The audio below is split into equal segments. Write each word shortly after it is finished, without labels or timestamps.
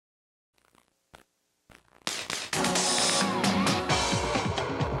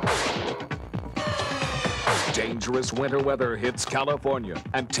Dangerous winter weather hits California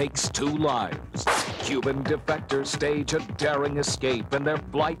and takes 2 lives. Cuban defectors stage a daring escape in their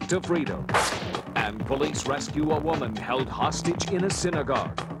flight to freedom. And police rescue a woman held hostage in a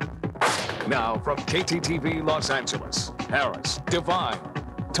synagogue. Now from KTTV Los Angeles, Harris, Devine,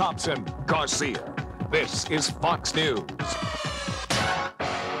 Thompson, Garcia. This is Fox News.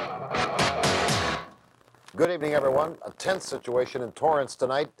 Good evening, everyone. A tense situation in Torrance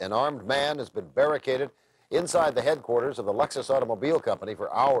tonight. An armed man has been barricaded inside the headquarters of the Lexus Automobile Company for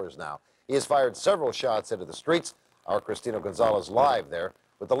hours now. He has fired several shots into the streets. Our Christina Gonzalez live there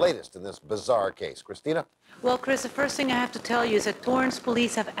with the latest in this bizarre case. Christina? Well, Chris, the first thing I have to tell you is that Torrance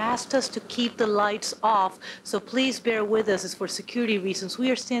police have asked us to keep the lights off, so please bear with us. It's for security reasons.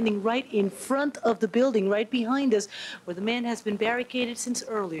 We are standing right in front of the building, right behind us, where the man has been barricaded since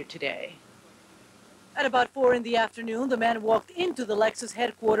earlier today. At about 4 in the afternoon, the man walked into the Lexus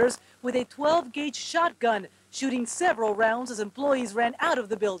headquarters with a 12-gauge shotgun, shooting several rounds as employees ran out of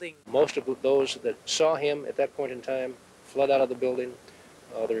the building. Most of those that saw him at that point in time fled out of the building.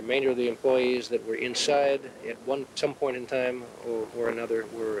 The remainder of the employees that were inside at some point in time or another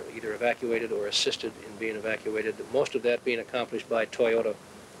were either evacuated or assisted in being evacuated, most of that being accomplished by Toyota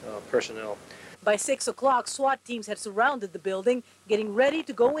personnel. By 6 o'clock, SWAT teams had surrounded the building, getting ready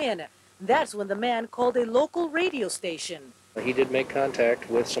to go in. That's when the man called a local radio station. He did make contact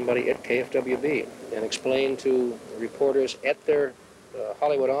with somebody at KFWB and explained to reporters at their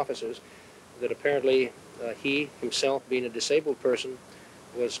Hollywood offices that apparently he himself, being a disabled person,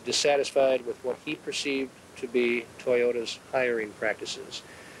 was dissatisfied with what he perceived to be Toyota's hiring practices,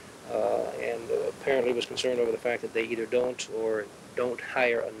 and apparently was concerned over the fact that they either don't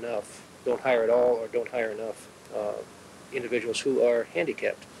hire enough, don't hire at all, or don't hire enough individuals who are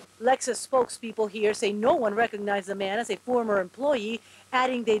handicapped. Lexus spokespeople here say no one recognized the man as a former employee,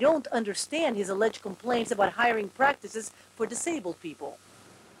 adding they don't understand his alleged complaints about hiring practices for disabled people.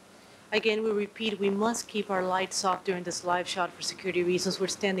 Again, we repeat, we must keep our lights off during this live shot for security reasons. We're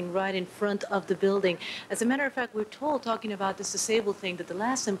standing right in front of the building. As a matter of fact, we're told, talking about this disabled thing, that the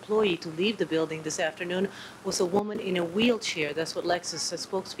last employee to leave the building this afternoon was a woman in a wheelchair. That's what Lexus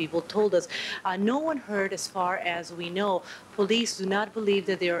spokespeople told us. No one hurt as far as we know. Police do not believe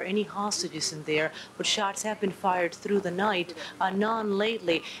that there are any hostages in there, but shots have been fired through the night, none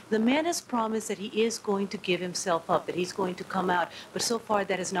lately. The man has promised that he is going to give himself up, that he's going to come out, but so far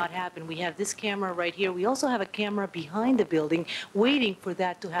that has not happened. We have this camera right here. We also have a camera behind the building waiting for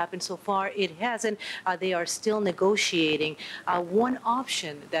that to happen. So far it hasn't. They are still negotiating. One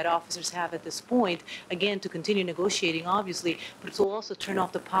option that officers have at this point, again, to continue negotiating, obviously, but to also turn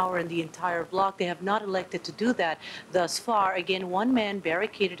off the power in the entire block. They have not elected to do that thus far. Again, one man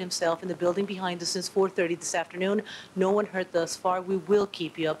barricaded himself in the building behind us since 4:30 this afternoon. No one hurt thus far. We will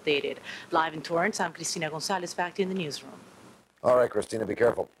keep you updated. Live in Torrance, I'm Christina Gonzalez, back to you in the newsroom. All right, Christina, be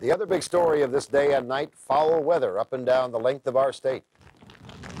careful. The other big story of this day and night, foul weather up and down the length of our state.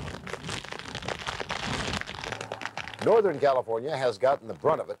 Northern California has gotten the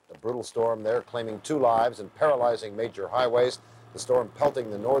brunt of it. A brutal storm there claiming 2 lives and paralyzing major highways. The storm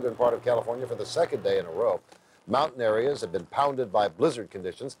pelting the northern part of California for the 2nd day in a row. Mountain areas have been pounded by blizzard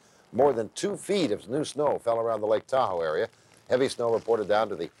conditions. More than 2 feet of new snow fell around the Lake Tahoe area. Heavy snow reported down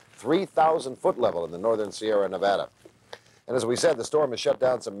to the 3,000-foot level in the northern Sierra Nevada. And as we said, the storm has shut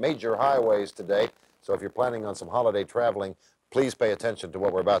down some major highways today. So if you're planning on some holiday traveling, please pay attention to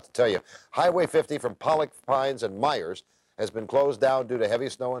what we're about to tell you. Highway 50 from Pollock Pines and Myers has been closed down due to heavy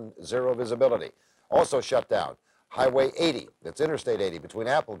snow and 0 visibility. Also shut down, Highway 80, that's Interstate 80 between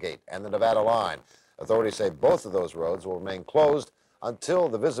Applegate and the Nevada line. Authorities say both of those roads will remain closed until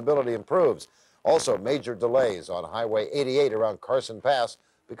the visibility improves. Also, major delays on Highway 88 around Carson Pass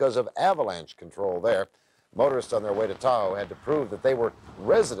because of avalanche control there. Motorists on their way to Tahoe had to prove that they were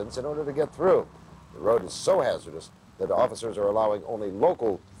residents in order to get through. The road is so hazardous that officers are allowing only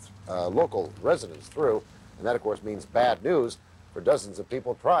local residents through, and that, of course, means bad news for dozens of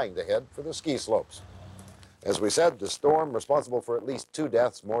people trying to head for the ski slopes. As we said, the storm responsible for at least 2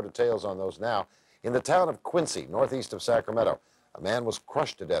 deaths. More details on those now. In the town of Quincy, northeast of Sacramento, a man was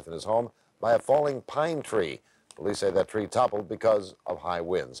crushed to death in his home by a falling pine tree. Police say that tree toppled because of high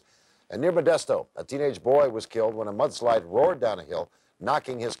winds. And near Modesto, a teenage boy was killed when a mudslide roared down a hill,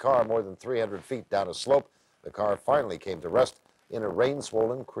 knocking his car more than 300 feet down a slope. The car finally came to rest in a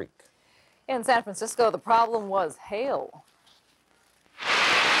rain-swollen creek. In San Francisco, the problem was hail.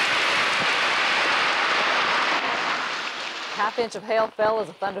 Half-inch of hail fell as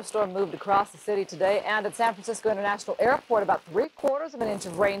a thunderstorm moved across the city today, and at San Francisco International Airport, about 3/4 of an inch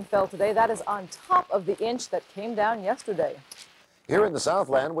of rain fell today. That is on top of the inch that came down yesterday. Here in the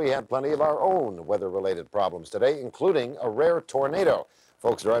Southland, we had plenty of our own weather-related problems today, including a rare tornado.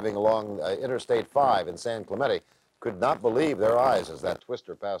 Folks driving along Interstate 5 in San Clemente could not believe their eyes as that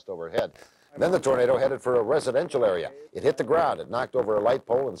twister passed overhead. Then the tornado headed for a residential area. It hit the ground. It knocked over a light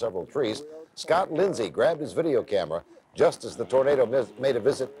pole and several trees. Scott Lindsay grabbed his video camera just as the tornado made a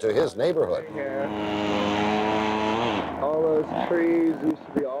visit to his neighborhood. All those trees used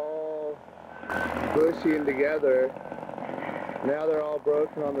to be all bushy and together. Now they're all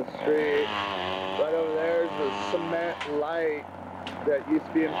broken on the street. Right over there is a cement light that used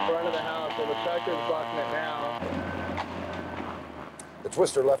to be in front of the house, so the tractor's blocking it now. The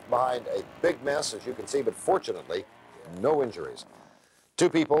twister left behind a big mess, as you can see, but fortunately, no injuries. 2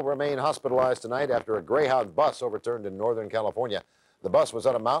 people remain hospitalized tonight after a Greyhound bus overturned in Northern California. The bus was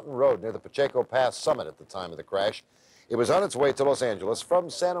on a mountain road near the Pacheco Pass summit at the time of the crash. It was on its way to Los Angeles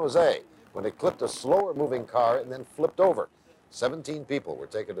from San Jose when it clipped a slower-moving car and then flipped over. 17 people were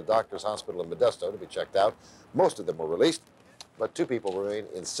taken to Doctors Hospital in Modesto to be checked out. Most of them were released, but 2 people remain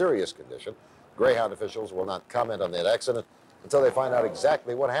in serious condition. Greyhound officials will not comment on that accident until they find out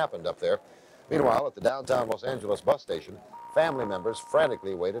exactly what happened up there. Meanwhile, at the downtown Los Angeles bus station, family members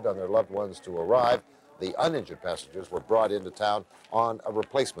frantically waited on their loved ones to arrive. The uninjured passengers were brought into town on a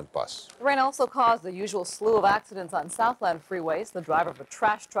replacement bus. The rain also caused the usual slew of accidents on Southland freeways. The driver of a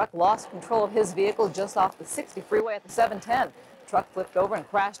trash truck lost control of his vehicle just off the 60 freeway at the 710. The truck flipped over and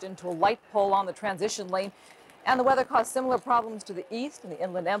crashed into a light pole on the transition lane. And the weather caused similar problems to the east in the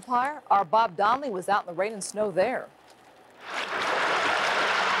Inland Empire. Our Bob Donnelly was out in the rain and snow there.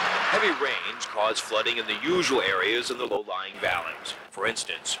 Heavy rains caused flooding in the usual areas in the low-lying valleys. For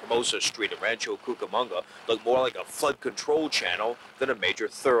instance, Hermosa Street at Rancho Cucamonga looked more like a flood control channel than a major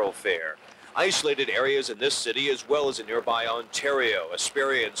thoroughfare. Isolated areas in this city, as well as in nearby Ontario,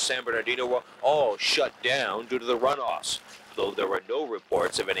 Hesperia, and San Bernardino, were all shut down due to the runoffs, though there were no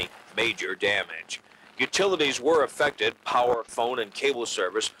reports of any major damage. Utilities were affected. Power, phone, and cable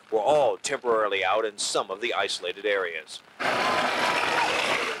service were all temporarily out in some of the isolated areas.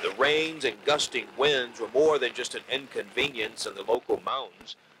 The rains and gusting winds were more than just an inconvenience in the local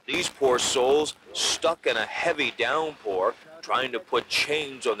mountains. These poor souls stuck in a heavy downpour, trying to put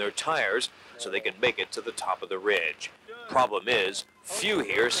chains on their tires so they could make it to the top of the ridge. Problem is, few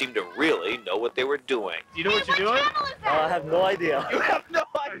here seem to really know what they were doing. Do you know what you're doing? I have no idea. You have no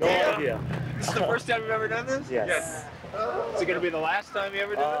idea? No idea. This is the first time you've ever done this? Yes. Is it going to be the last time you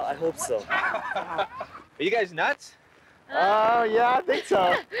ever do this? I hope so. Are you guys nuts? Yeah, I think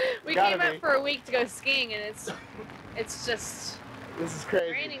so. We came up for a week to go skiing, and it's just This is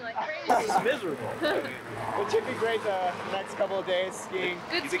crazy. raining like This crazy. is miserable. It should be great the next couple of days skiing.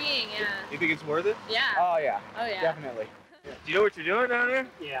 Good skiing, yeah. You think it's worth it? Yeah. Oh yeah, Oh yeah. definitely. Do you know what you're doing down here?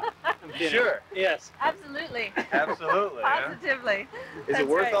 Yeah. You sure? Yes. Absolutely. Absolutely. Yeah. Positively. Is it That's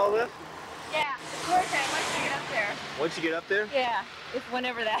worth right. all this? Yeah. It's worth it once you get up there. Once you get up there? Yeah. If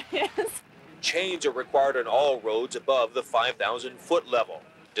whenever that is. Chains are required on all roads above the 5,000-foot level.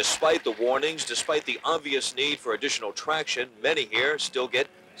 Despite the warnings, despite the obvious need for additional traction, many here still get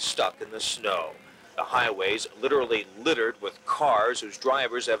stuck in the snow. The highways literally littered with cars whose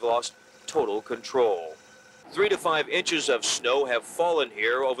drivers have lost total control. 3 to 5 inches of snow have fallen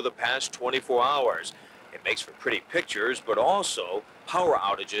here over the past 24 hours. It makes for pretty pictures, but also power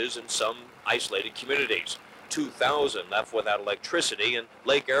outages in some isolated communities. 2,000 left without electricity in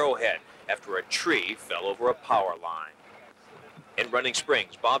Lake Arrowhead after a tree fell over a power line. In Running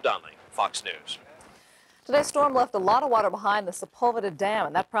Springs, Bob Donnelly, Fox News. Today's storm left a lot of water behind the Sepulveda Dam,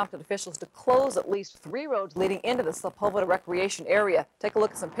 and that prompted officials to close at least 3 roads leading into the Sepulveda recreation area. Take a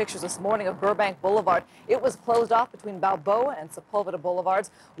look at some pictures this morning of Burbank Boulevard. It was closed off between Balboa and Sepulveda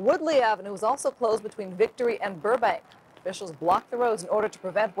Boulevards. Woodley Avenue was also closed between Victory and Burbank. Officials blocked the roads in order to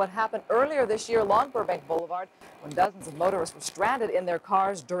prevent what happened earlier this year along Burbank Boulevard when dozens of motorists were stranded in their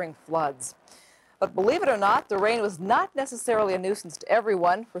cars during floods. But believe it or not, the rain was not necessarily a nuisance to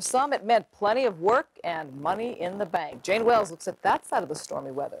everyone. For some, it meant plenty of work and money in the bank. Jane Wells looks at that side of the stormy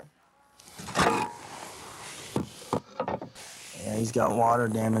weather. Yeah, he's got water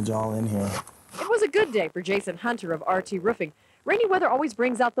damage all in here. It was a good day for Jason Hunter of RT Roofing. Rainy weather always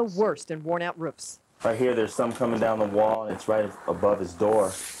brings out the worst in worn-out roofs. Right here, there's some coming down the wall, and it's right above his door,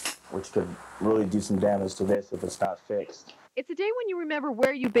 which could really do some damage to this if it's not fixed. It's a day when you remember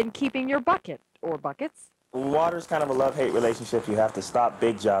where you've been keeping your bucket or buckets. Water's kind of a love-hate relationship. You have to stop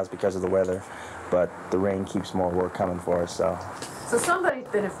big jobs because of the weather, but the rain keeps more work coming for us, so. So somebody's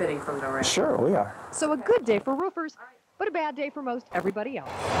benefiting from the rain. Sure, we are. So a good day for roofers, but a bad day for most everybody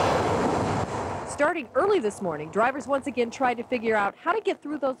else. Starting early this morning, drivers once again tried to figure out how to get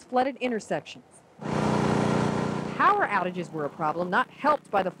through those flooded intersections. Power outages were a problem, not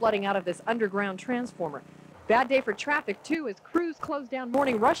helped by the flooding out of this underground transformer. Bad day for traffic, too, as crews closed down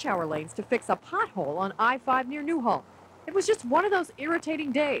morning rush hour lanes to fix a pothole on I-5 near Newhall. It was just one of those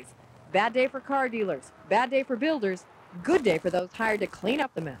irritating days. Bad day for car dealers, bad day for builders, good day for those hired to clean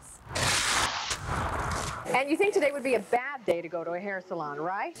up the mess. And you think today would be a bad day to go to a hair salon,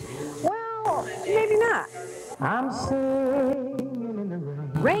 right? Well, maybe not. I'm singing in the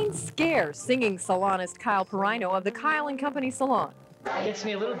rain. Rain scares singing salonist Kyle Perino of the Kyle & Company Salon. Gets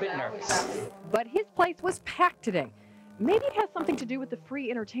me a little bit nervous. But his place was packed today. Maybe it has something to do with the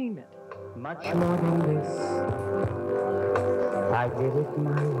free entertainment. Much more than this, I did it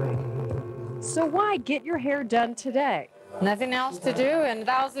my way. So why get your hair done today? Nothing else to do in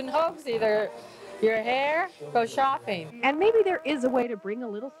Thousand Oaks, either your hair, go shopping. And maybe there is a way to bring a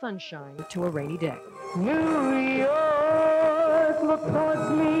little sunshine to a rainy day. New York, look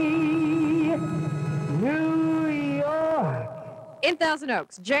towards me. New York. In Thousand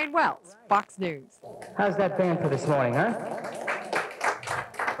Oaks, Jane Wells, Fox News. How's that band for this morning, huh?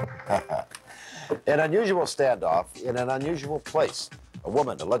 An unusual standoff in an unusual place. A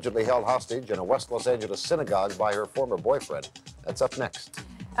woman allegedly held hostage in a West Los Angeles synagogue by her former boyfriend. That's up next.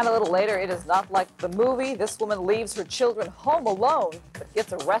 And a little later, it is not like the movie. This woman leaves her children home alone, but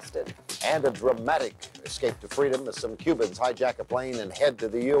gets arrested. And a dramatic escape to freedom as some Cubans hijack a plane and head to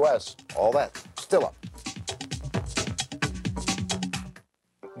the U.S. All that still up.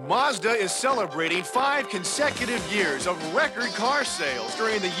 Mazda is celebrating 5 consecutive years of record car sales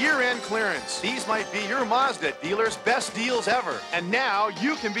during the year-end clearance. These might be your Mazda dealer's best deals ever. And now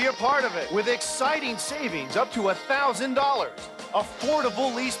you can be a part of it with exciting savings up to $1,000,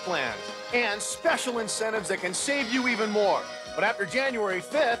 affordable lease plans, and special incentives that can save you even more. But after January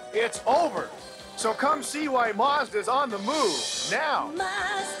 5th, it's over. So come see why Mazda's on the move now.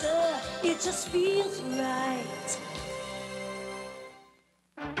 Mazda, it just feels right.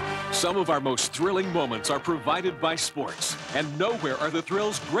 Some of our most thrilling moments are provided by sports, and nowhere are the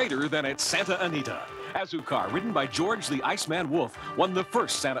thrills greater than at Santa Anita. Azucar, ridden by George the Iceman Wolf, won the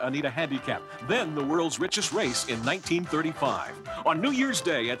first Santa Anita Handicap, then the world's richest race in 1935. On New Year's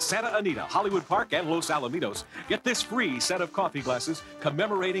Day at Santa Anita, Hollywood Park, and Los Alamitos, get this free set of coffee glasses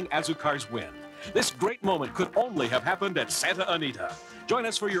commemorating Azucar's win. This great moment could only have happened at Santa Anita. Join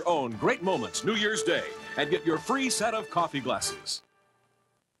us for your own great moments New Year's Day and get your free set of coffee glasses.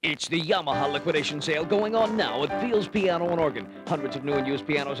 It's the Yamaha liquidation sale going on now at Fields Piano and Organ. Hundreds of new and used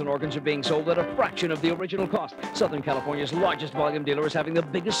pianos and organs are being sold at a fraction of the original cost. Southern California's largest volume dealer is having the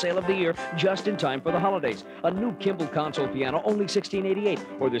biggest sale of the year just in time for the holidays. A new Kimball console piano, only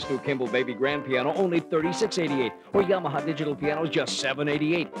 $1688. Or this new Kimball baby grand piano, only $3688. Or Yamaha digital pianos, just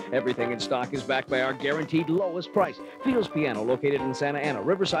 $788. Everything in stock is backed by our guaranteed lowest price. Fields Piano, located in Santa Ana,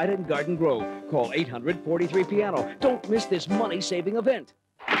 Riverside, and Garden Grove. Call 800-43-PIANO. Don't miss this money-saving event.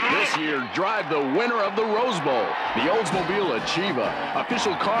 This year, drive the winner of the Rose Bowl, the Oldsmobile Achieva,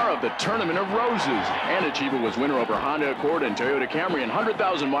 official car of the Tournament of Roses. And Achieva was winner over Honda Accord and Toyota Camry in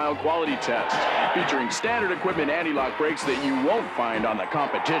 100,000-mile quality tests, featuring standard equipment anti-lock brakes that you won't find on the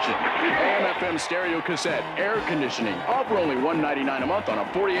competition. AM/FM stereo cassette, air conditioning, all for only $199 a month on a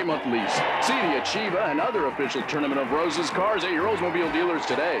 48-month lease. See the Achieva and other official Tournament of Roses cars at your Oldsmobile dealers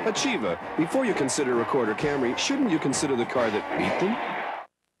today. Achieva, before you consider Accord or Camry, shouldn't you consider the car that beat them?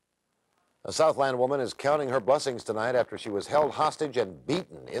 A Southland woman is counting her blessings tonight after she was held hostage and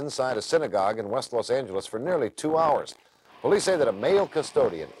beaten inside a synagogue in West Los Angeles for nearly 2 hours. Police say that a male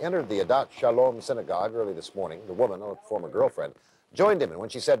custodian entered the Adat Shalom synagogue early this morning. The woman, a former girlfriend, joined him, and when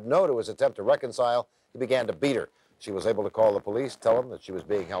she said no to his attempt to reconcile, he began to beat her. She was able to call the police, tell them that she was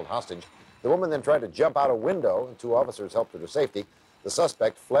being held hostage. The woman then tried to jump out a window, and 2 officers helped her to safety. The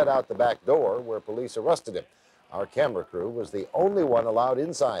suspect fled out the back door, where police arrested him. Our camera crew was the only one allowed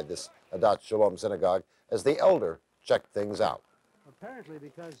inside this Adat Shalom synagogue as the elder checked things out. Apparently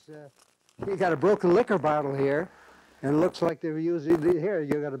because you got a broken liquor bottle here, and it looks like they were using it here.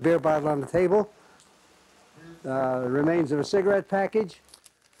 You got a beer bottle on the table, remains of a cigarette package.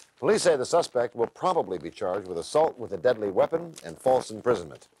 Police say the suspect will probably be charged with assault with a deadly weapon and false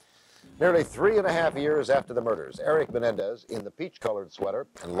imprisonment. Nearly 3.5 years after the murders, Eric Menendez in the peach-colored sweater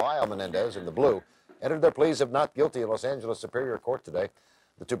and Lyle Menendez in the blue entered their pleas of not guilty in Los Angeles Superior Court today.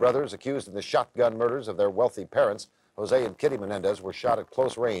 The two brothers accused in the shotgun murders of their wealthy parents, Jose and Kitty Menendez, were shot at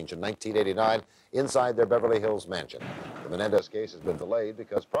close range in 1989 inside their Beverly Hills mansion. The Menendez case has been delayed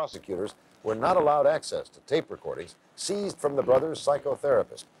because prosecutors were not allowed access to tape recordings seized from the brothers'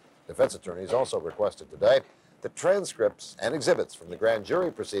 psychotherapist. Defense attorneys also requested today that transcripts and exhibits from the grand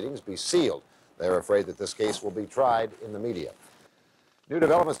jury proceedings be sealed. They are afraid that this case will be tried in the media. New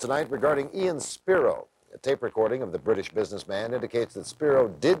developments tonight regarding Ian Spiro. A tape recording of the British businessman indicates that Spiro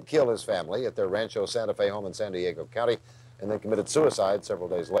did kill his family at their Rancho Santa Fe home in San Diego County and then committed suicide several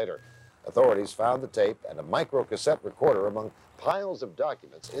days later. Authorities found the tape and a micro-cassette recorder among piles of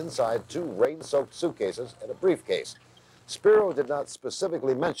documents inside 2 rain-soaked suitcases and a briefcase. Spiro did not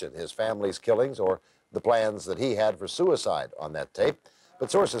specifically mention his family's killings or the plans that he had for suicide on that tape,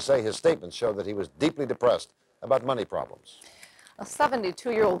 but sources say his statements show that he was deeply depressed about money problems. A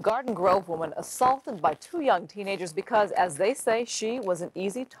 72-year-old Garden Grove woman assaulted by 2 young teenagers because, as they say, she was an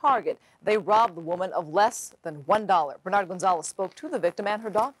easy target. They robbed the woman of less than $1. Bernard Gonzalez spoke to the victim and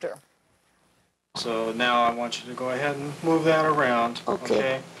her doctor. So now I want you to go ahead and move that around,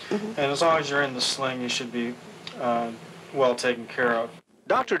 okay? And as long as you're in the sling, you should be well taken care of.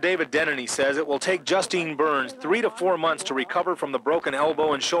 Dr. David Dennany says it will take Justine Burns 3 to 4 months to recover from the broken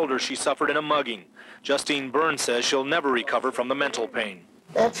elbow and shoulder she suffered in a mugging. Justine Burns says she'll never recover from the mental pain.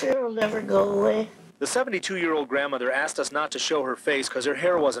 That fear will never go away. The 72-year-old grandmother asked us not to show her face because her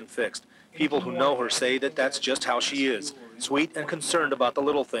hair wasn't fixed. People who know her say that that's just how she is, sweet and concerned about the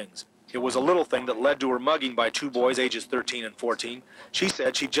little things. It was a little thing that led to her mugging by 2 boys ages 13 and 14. She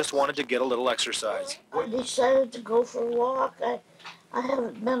said she just wanted to get a little exercise. I decided to go for a walk. I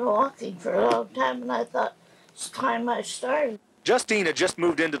haven't been walking for a long time, and I thought it's time I started. Justine had just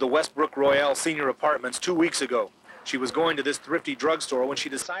moved into the Westbrook Royale Senior Apartments 2 weeks ago. She was going to this thrifty drugstore when she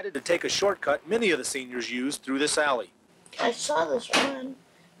decided to take a shortcut many of the seniors use through this alley. I saw this one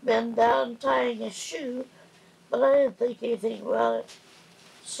bend down tying his shoe, but I didn't think anything about it.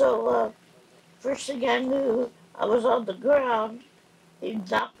 So first thing I knew, I was on the ground. He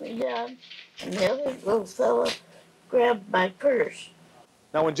knocked me down, and the other little fella grabbed my purse.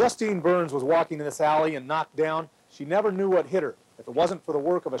 Now, when Justine Burns was walking in this alley and knocked down, she never knew what hit her. If it wasn't for the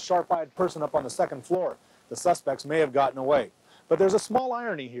work of a sharp-eyed person up on the 2nd floor, the suspects may have gotten away. But there's a small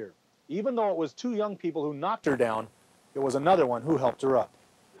irony here. Even though it was 2 young people who knocked her down, it was another one who helped her up.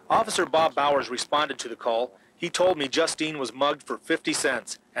 Officer Bob Bowers responded to the call. He told me Justine was mugged for 50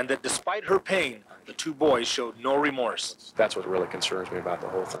 cents and that despite her pain, the 2 boys showed no remorse. That's what really concerns me about the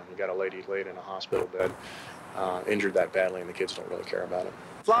whole thing. You got a lady laid in a hospital bed, injured that badly, and the kids don't really care about it.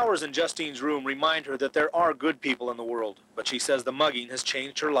 Flowers in Justine's room remind her that there are good people in the world, but she says the mugging has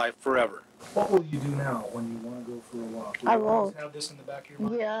changed her life forever. What will you do now when you want to go for a walk? I won't. Have this in the back of your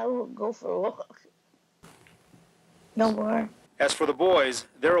mind? Yeah, I won't go for a walk. No more. As for the boys,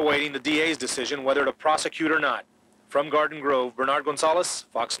 they're awaiting the DA's decision whether to prosecute or not. From Garden Grove, Bernard Gonzalez,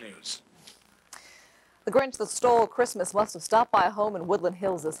 Fox News. The Grinch that stole Christmas must have stopped by a home in Woodland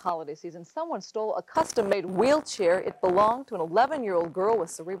Hills this holiday season. Someone stole a custom-made wheelchair. It belonged to an 11-year-old girl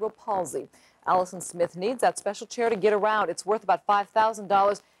with cerebral palsy. Allison Smith needs that special chair to get around. It's worth about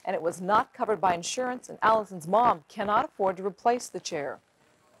 $5,000, and it was not covered by insurance, and Allison's mom cannot afford to replace the chair.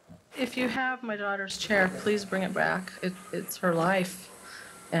 If you have my daughter's chair, please bring it back. It's her life,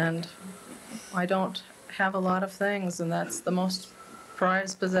 and I don't have a lot of things, and that's the most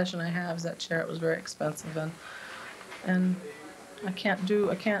prized possession I have is that chair. It was very expensive, and I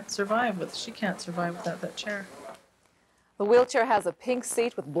can't survive with. She can't survive without that chair. The wheelchair has a pink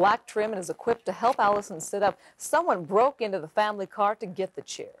seat with black trim and is equipped to help Allison sit up. Someone broke into the family car to get the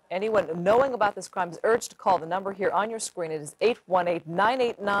chair. Anyone knowing about this crime is urged to call the number here on your screen. It is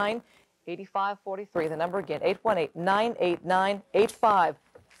 818-989-8543. The number again,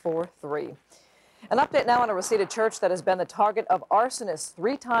 818-989-8543. An update now on a Reseda church that has been the target of arsonists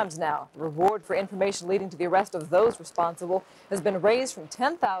 3 times now. The reward for information leading to the arrest of those responsible has been raised from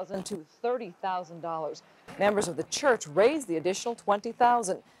 $10,000 to $30,000. Members of the church raised the additional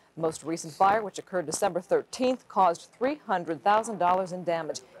 $20,000. The most recent fire, which occurred December 13th, caused $300,000 in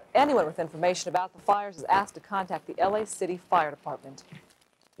damage. Anyone with information about the fires is asked to contact the LA City Fire Department.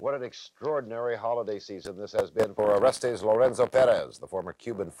 What an extraordinary holiday season this has been for Orestes Lorenzo Perez, the former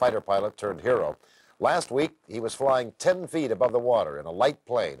Cuban fighter pilot turned hero. Last week, he was flying 10 feet above the water in a light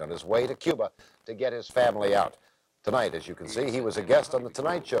plane on his way to Cuba to get his family out. Tonight, as you can see, he was a guest on The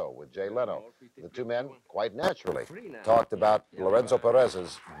Tonight Show with Jay Leno. The 2 men, quite naturally, talked about Lorenzo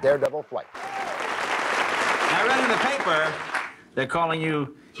Perez's daredevil flight. I read in the paper they're calling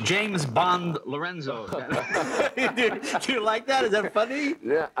you James Bond Lorenzo. Do you like that? Is that funny?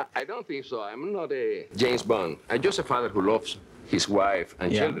 Yeah, I don't think so. I'm not a James Bond. I'm just a father who loves his wife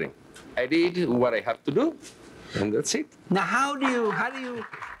and children. I did what I have to do, and that's it. Now, how do you...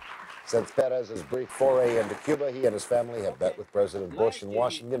 Since Perez's brief foray into Cuba, he and his family have met with President Bush in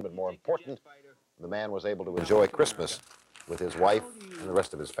Washington, but more important, the man was able to enjoy Christmas with his wife and the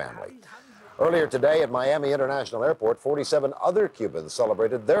rest of his family. Earlier today at Miami International Airport, 47 other Cubans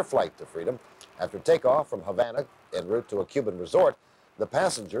celebrated their flight to freedom. After takeoff from Havana en route to a Cuban resort, The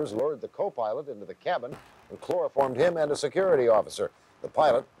passengers lured the co-pilot into the cabin and chloroformed him and a security officer. The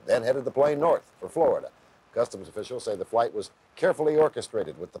pilot then headed the plane north for Florida. Customs officials say the flight was carefully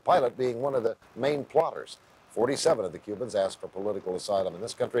orchestrated, with the pilot being one of the main plotters. 47 of the Cubans asked for political asylum in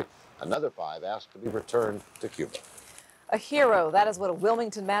this country. Another 5 asked to be returned to Cuba. A hero, that is what a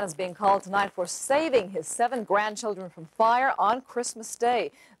Wilmington man is being called tonight for saving his 7 grandchildren from fire on Christmas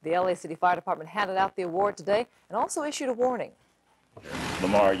Day. The LA City Fire Department handed out the award today and also issued a warning.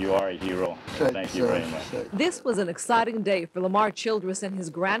 Lamar, you are a hero. Thank you very much. This was an exciting day for Lamar Childress and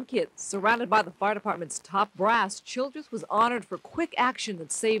his grandkids. Surrounded by the fire department's top brass, Childress was honored for quick action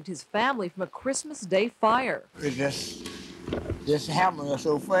that saved his family from a Christmas Day fire. It just happened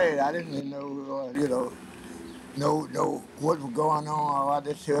so fast. I didn't know, know what was going on. I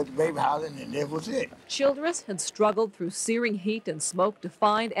just heard the baby hollering, and that was it. Childress had struggled through searing heat and smoke to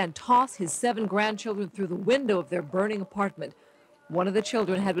find and toss his 7 grandchildren through the window of their burning apartment. One of the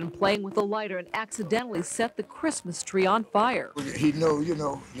children had been playing with a lighter and accidentally set the Christmas tree on fire. He knows,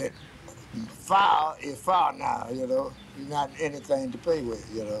 that fire is fire now, It's not anything to play with,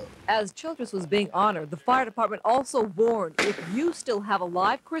 As Childress was being honored, the fire department also warned, if you still have a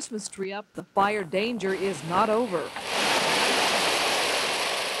live Christmas tree up, the fire danger is not over. I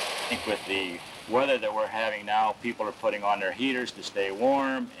think with the weather that we're having now, people are putting on their heaters to stay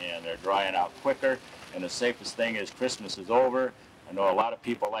warm, and they're drying out quicker. And the safest thing is Christmas is over. I know a lot of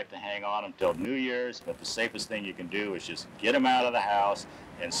people like to hang on until New Year's, but the safest thing you can do is just get them out of the house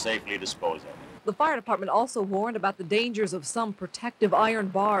and safely dispose of them. The fire department also warned about the dangers of some protective iron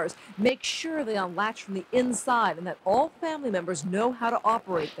bars. Make sure they unlatch from the inside and that all family members know how to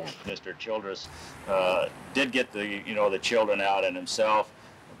operate them. Mr. Childress did get the children out and himself,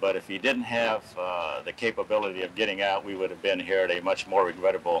 but if he didn't have the capability of getting out, we would have been here at a much more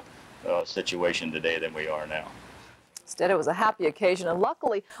regrettable situation today than we are now. Instead, it was a happy occasion, and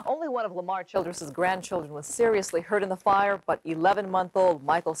luckily, only one of Lamar Childress' grandchildren was seriously hurt in the fire, but 11-month-old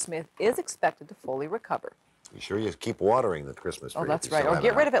Michael Smith is expected to fully recover. You sure you keep watering the Christmas tree? Oh, that's right. Or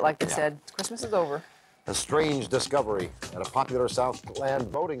get rid of it, like they said. Christmas is over. A strange discovery at a popular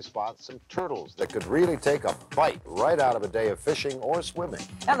Southland boating spot, some turtles that could really take a bite right out of a day of fishing or swimming.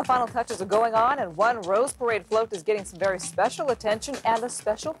 And the final touches are going on, and one Rose Parade float is getting some very special attention and a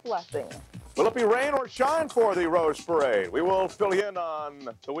special blessing. Will it be rain or shine for the Rose Parade? We will fill you in on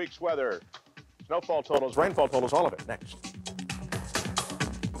the week's weather. Snowfall totals, rainfall totals, all of it next.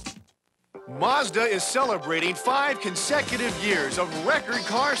 Mazda is celebrating 5 consecutive years of record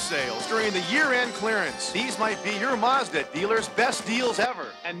car sales during the year-end clearance. These might be your Mazda dealer's best deals ever.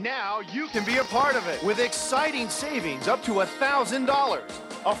 And now you can be a part of it with exciting savings up to $1,000,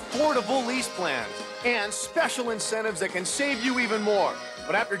 affordable lease plans, and special incentives that can save you even more.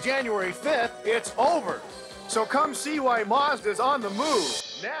 But after January 5th, it's over. So come see why Mazda's on the move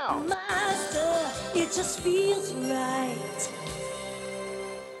now. Mazda, it just feels right.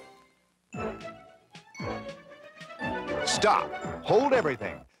 Stop. Hold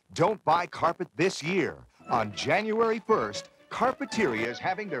everything. Don't buy carpet this year. On January 1st, Carpeteria is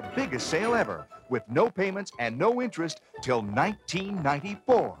having their biggest sale ever with no payments and no interest till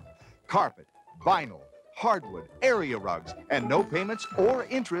 1994. Carpet, vinyl, hardwood, area rugs, and no payments or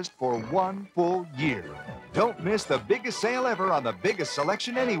interest for 1 full year. Don't miss the biggest sale ever on the biggest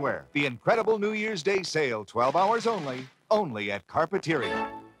selection anywhere. The incredible New Year's Day sale, 12 hours only at Carpeteria.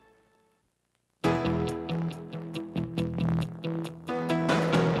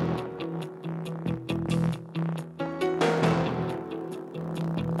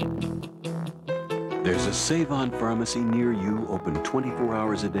 There's a Save-On pharmacy near you, open 24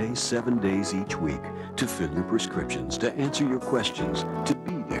 hours a day, 7 days each week, to fill your prescriptions, to answer your questions, to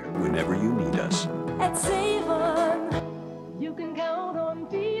be there whenever you need us. At Save-On, you can count on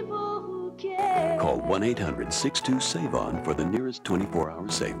people who care. Call 1-800-62-SAVE-ON for the nearest 24-hour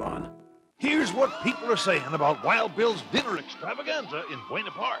Save-On. Here's what people are saying about Wild Bill's dinner extravaganza in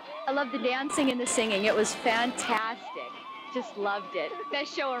Buena Park. I love the dancing and the singing. It was fantastic. Just loved it.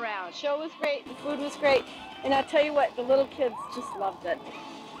 Best show around. Show was great, the food was great, and I'll tell you what, the little kids just loved it.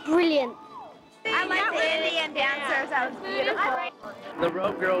 Brilliant. I like the Indian dancers. That was beautiful. The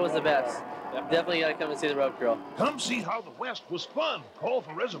Rope Girl was the best. Definitely gotta come and see the Rope Girl. Come see how the West was fun. Call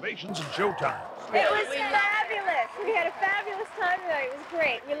for reservations and showtime. It was fabulous. We had a fabulous time tonight. It was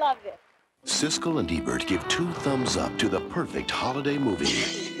great. We loved it. Siskel and Ebert give 2 thumbs up to the perfect holiday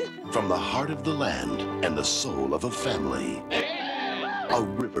movie. From the heart of the land and the soul of a family. A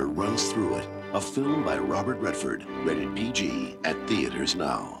river runs through it. A film by Robert Redford. Rated PG at theaters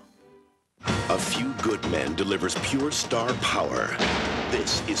now. A Few Good Men delivers pure star power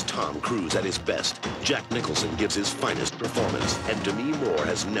This is Tom Cruise at his best. Jack Nicholson gives his finest performance. And Demi Moore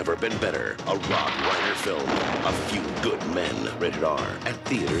has never been better. A Rob Reiner film. A Few Good Men. Rated R. At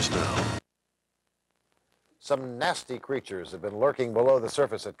theaters now. Some nasty creatures have been lurking below the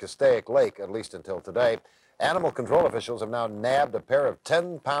surface at Castaic Lake, at least until today. Animal control officials have now nabbed a pair of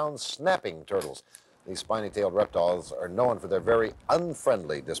 10-pound snapping turtles. These spiny-tailed reptiles are known for their very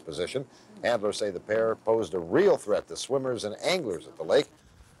unfriendly disposition. Handlers say the pair posed a real threat to swimmers and anglers at the lake.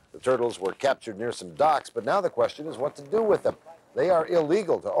 The turtles were captured near some docks, but now the question is what to do with them. They are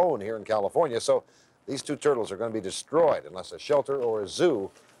illegal to own here in California, so these two turtles are going to be destroyed unless a shelter or a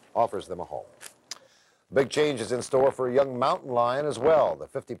zoo offers them a home. Big change is in store for a young mountain lion as well. The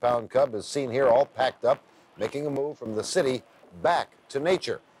 50-pound cub is seen here all packed up, making a move from the city back to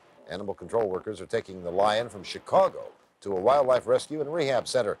nature. Animal control workers are taking the lion from Chicago to a wildlife rescue and rehab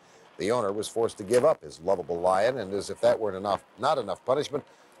center. The owner was forced to give up his lovable lion, and as if that weren't not enough punishment,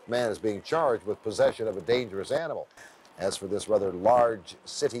 the man is being charged with possession of a dangerous animal. As for this rather large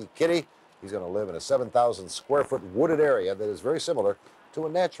city kitty, he's going to live in a 7,000-square-foot wooded area that is very similar to a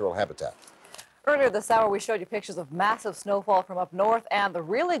natural habitat. Earlier this hour, we showed you pictures of massive snowfall from up north, and the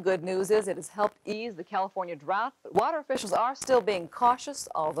really good news is it has helped ease the California drought. But water officials are still being cautious,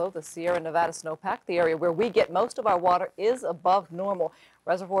 although the Sierra Nevada snowpack, the area where we get most of our water, is above normal.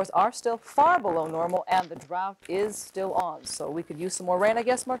 Reservoirs are still far below normal, and the drought is still on. So we could use some more rain, I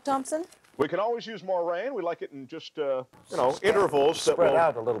guess, Mark Thompson? We can always use more rain. We like it in just, intervals that spread will,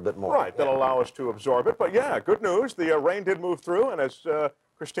 out a little bit more. Right, that'll allow us to absorb it. But yeah, good news. The rain did move through, and as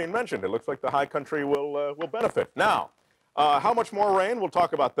Christine mentioned, it looks like the high country will benefit. Now, how much more rain? We'll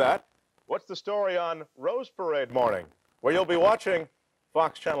talk about that. What's the story on Rose Parade morning, where you'll be watching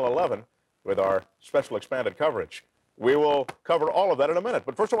Fox Channel 11 with our special expanded coverage? We will cover all of that in a minute.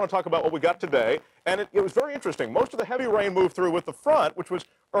 But first I want to talk about what we got today. And it was very interesting. Most of the heavy rain moved through with the front, which was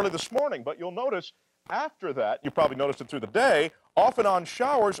early this morning. But you'll notice after that, you probably noticed it through the day, off and on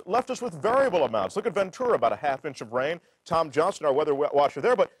showers left us with variable amounts. Look at Ventura, about a ½ inch of rain. Tom Johnson, our weather watcher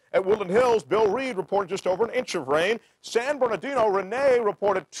there. But at Woodland Hills, Bill Reed reported just over 1 inch of rain. San Bernardino, Renee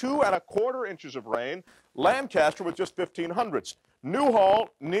reported 2 1/4 inches of rain. Lancaster with just 0.15. Newhall,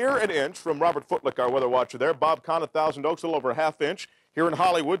 near 1 inch from Robert Footlick, our weather watcher there. Bob Kahn at Thousand Oaks, a little over ½ inch. Here in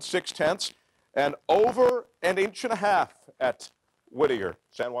Hollywood, 0.6. And over 1.5 inches at Whittier.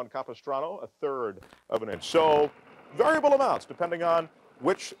 San Juan Capistrano, 1/3 of 1 inch. So variable amounts depending on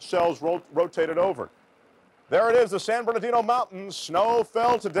which cells rotated over. There it is, the San Bernardino Mountains. Snow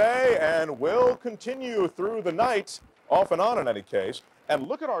fell today and will continue through the night, off and on in any case. And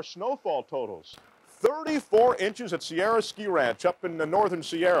look at our snowfall totals. 34 inches at Sierra Ski Ranch up in the northern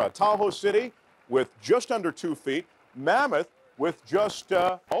Sierra. Tahoe City with just under 2 feet. Mammoth with just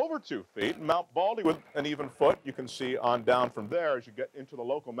over 2 feet. Mount Baldy with an even foot. You can see on down from there as you get into the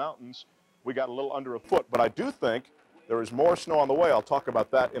local mountains. We got a little under 1 foot, but I do think there is more snow on the way. I'll talk about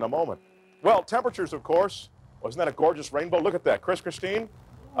that in a moment. Well, temperatures, of course. Wasn't that a gorgeous rainbow? Look at that. Christine?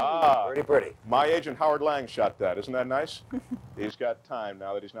 Ah, pretty pretty. My agent Howard Lang shot that. Isn't that nice? He's got time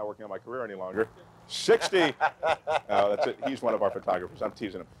now that he's not working on my career any longer. 60. That's it. He's one of our photographers. I'm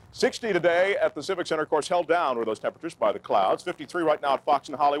teasing him. 60 today at the Civic Center. Of course, held down with those temperatures by the clouds. 53 right now at Fox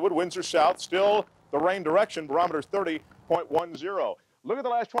and Hollywood. Winds are south. Still the rain direction. Barometer's 30.10. Look at the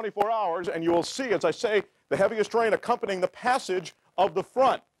last 24 hours, and you will see, as I say, the heaviest rain accompanying the passage of the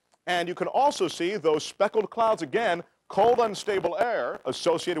front. And you can also see those speckled clouds again, cold, unstable air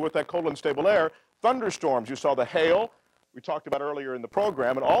associated with that cold, unstable air. Thunderstorms. You saw the hail we talked about earlier in the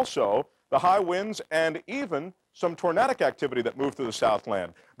program, and also the high winds and even some tornadic activity that moved through the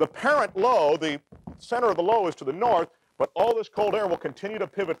Southland. The parent low, the center of the low is to the north, but all this cold air will continue to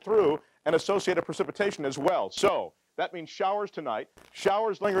pivot through and associated precipitation as well. So that means showers tonight,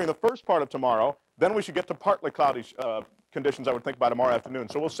 showers lingering the first part of tomorrow, then we should get to partly cloudy conditions, I would think, by tomorrow afternoon.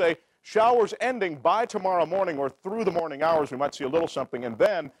 So we'll say showers ending by tomorrow morning or through the morning hours. We might see a little something, and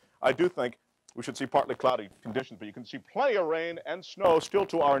then I do think we should see partly cloudy conditions, but you can see plenty of rain and snow still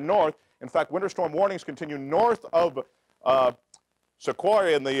to our north. In fact, winter storm warnings continue north of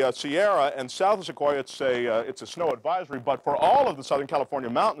Sequoia in the Sierra, and south of Sequoia it's a snow advisory. But for all of the Southern California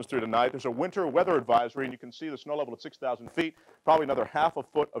mountains through tonight, there's a winter weather advisory, and you can see the snow level at 6,000 feet, probably another ½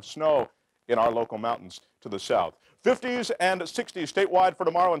 foot of snow in our local mountains to the south. 50s and 60s statewide for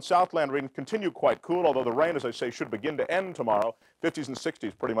tomorrow, and Southland region continue quite cool, although the rain, as I say, should begin to end tomorrow. 50s and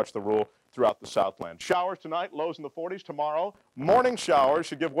 60s, pretty much the rule throughout the Southland. Showers tonight, lows in the 40s. Tomorrow, morning showers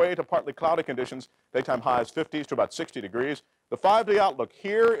should give way to partly cloudy conditions. Daytime highs 50s to about 60 degrees. The 5-day outlook.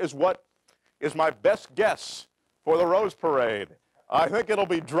 Here is what is my best guess for the Rose Parade. I think it'll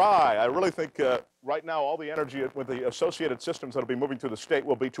be dry. I really think right now, all the energy with the associated systems that will be moving through the state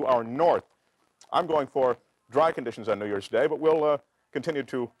will be to our north. I'm going for dry conditions on New Year's Day, but we'll continue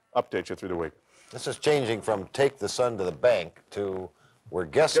to update you through the week. This is changing from take the sun to the bank to we're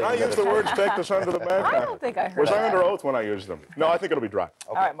guessing. Did I use the words take the sun to the bank? I don't think I heard Was that. I under oath when I used them? No, I think it'll be dry. Okay.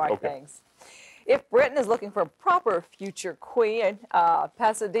 All right, Mark, okay. Thanks. If Britain is looking for a proper future queen,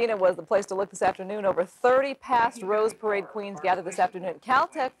 Pasadena was the place to look this afternoon. Over 30 past Rose Parade queens gathered this afternoon at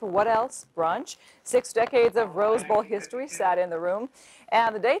Caltech for what else? Brunch. 6 decades of Rose Bowl history sat in the room.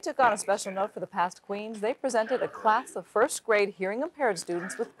 And the day took on a special note for the past queens. They presented a class of first grade hearing impaired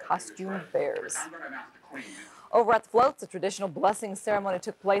students with costume bears. Over at the floats, a traditional blessing ceremony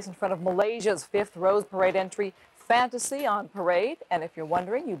took place in front of Malaysia's 5th Rose Parade entry, Fantasy on Parade. And if you're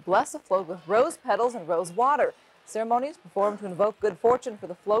wondering, you bless a float with rose petals and rose water. Ceremonies performed to invoke good fortune for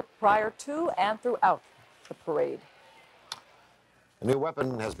the float prior to and throughout the parade. A new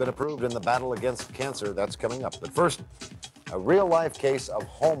weapon has been approved in the battle against cancer. That's coming up. But first, a real-life case of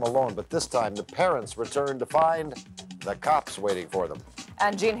Home Alone. But this time, the parents return to find the cops waiting for them.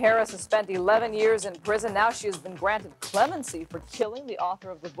 And Jean Harris has spent 11 years in prison. Now she has been granted clemency for killing the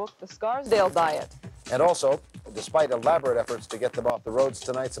author of the book, The Scarsdale Diet. And also, despite elaborate efforts to get them off the roads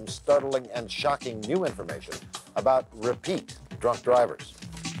tonight, some startling and shocking new information about repeat drunk drivers.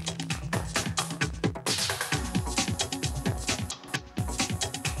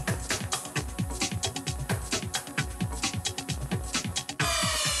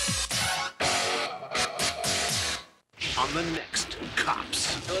 On the next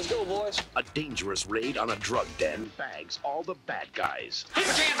Cops. Let's go, boys. A dangerous raid on a drug den bags all the bad guys. Keep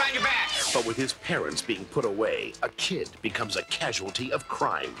your hands on your back. But with his parents being put away, a kid becomes a casualty of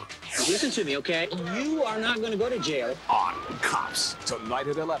crime. Listen to me, okay? You are not going to go to jail. On Cops. Tonight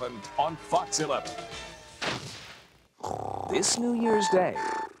at 11 on Fox 11. This New Year's Day,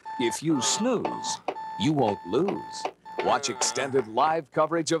 if you snooze, you won't lose. Watch extended live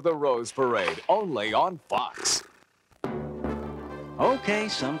coverage of the Rose Parade, only on Fox. Okay,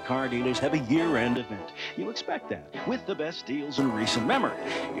 some car dealers have a year-end event. You expect that, with the best deals in recent memory.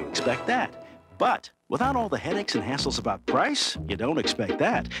 You expect that. But without all the headaches and hassles about price, you don't expect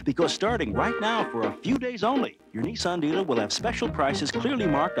that. Because starting right now for a few days only, your Nissan dealer will have special prices clearly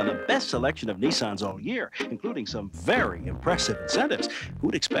marked on the best selection of Nissans all year, including some very impressive incentives.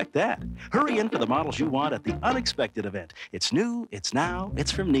 Who'd expect that? Hurry in for the models you want at the unexpected event. It's new, it's now,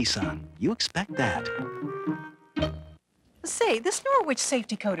 it's from Nissan. You expect that. Say, this Norwich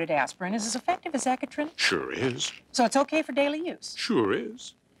safety-coated aspirin is as effective as Ecotrin? Sure is. So it's okay for daily use? Sure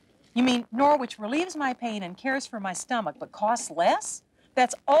is. You mean Norwich relieves my pain and cares for my stomach, but costs less?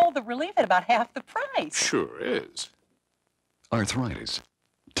 That's all the relief at about half the price. Sure is. Arthritis,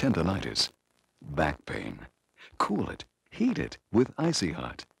 tendonitis, back pain. Cool it, heat it with Icy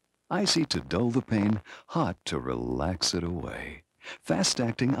Hot. Icy to dull the pain, hot to relax it away.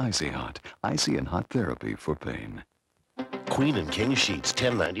 Fast-acting Icy Hot, icy and hot therapy for pain. Queen and King sheets,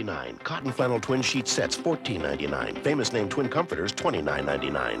 $10.99. Cotton flannel twin sheet sets, $14.99. Famous name twin comforters,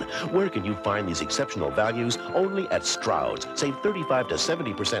 $29.99. Where can you find these exceptional values? Only at Stroud's. Save 35 to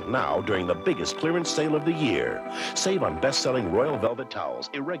 70% now during the biggest clearance sale of the year. Save on best-selling Royal Velvet towels,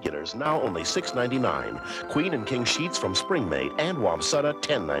 irregulars, now only $6.99. Queen and King sheets from Spring Made and Wamsutta,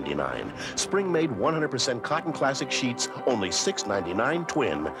 $10.99. Spring Made 100% cotton classic sheets, only $6.99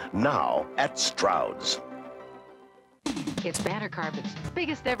 twin, now at Stroud's. It's Banner Carpet's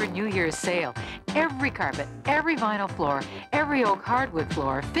biggest ever New Year's sale. Every carpet, every vinyl floor, every oak hardwood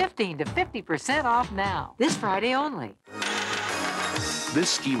floor, 15 to 50% off now. This Friday only. This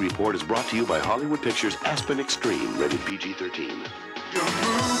ski report is brought to you by Hollywood Pictures Aspen Extreme, rated PG-13. You move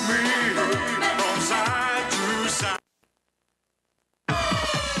me from side to side.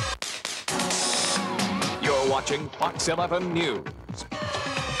 You're watching Fox 11 News.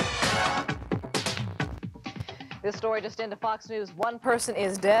 This story just into Fox News. One person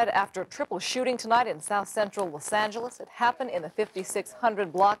is dead after a triple shooting tonight in south central Los Angeles. It happened in the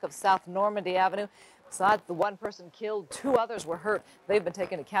 5600 block of South Normandy Avenue. Besides the one person killed, 2 others were hurt. They've been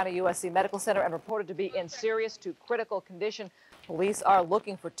taken to County USC Medical Center and reported to be in serious to critical condition. Police are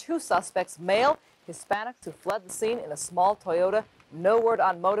looking for 2 suspects, male, Hispanics, who fled the scene in a small Toyota. No word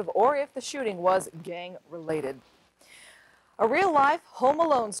on motive or if the shooting was gang-related. A real-life Home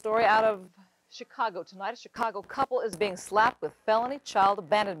Alone story out of Chicago tonight. A Chicago couple is being slapped with felony child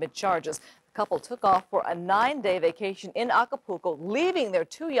abandonment charges. The couple took off for a 9-day vacation in Acapulco, leaving their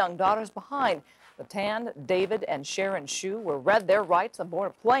 2 young daughters behind. Matan, David, and Sharon Shu were read their rights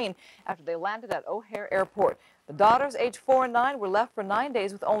aboard a plane after they landed at O'Hare Airport. The daughters, aged 4 and 9, were left for 9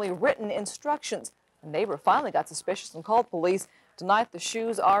 days with only written instructions. A neighbor finally got suspicious and called police. Tonight, the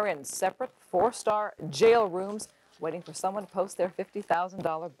shoes are in separate 4-star jail rooms, waiting for someone to post their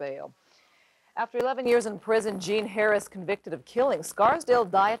 $50,000 bail. After 11 years in prison, Gene Harris, convicted of killing Scarsdale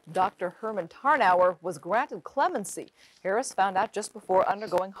Diet Dr. Herman Tarnauer, was granted clemency. Harris found out just before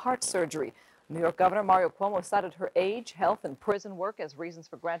undergoing heart surgery. New York Governor Mario Cuomo cited her age, health, and prison work as reasons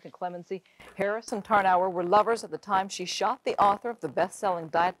for granting clemency. Harris and Tarnauer were lovers at the time she shot the author of the best-selling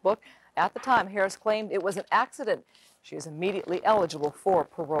diet book. At the time, Harris claimed it was an accident. She is immediately eligible for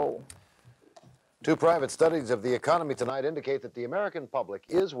parole. Two private studies of the economy tonight indicate that the American public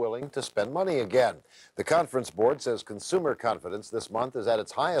is willing to spend money again. The Conference Board says consumer confidence this month is at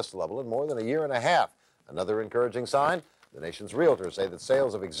its highest level in more than a year and a half. Another encouraging sign, the nation's realtors say that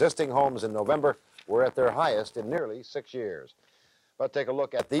sales of existing homes in November were at their highest in nearly 6 years. But take a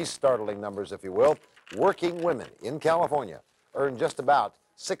look at these startling numbers, if you will. Working women in California earn just about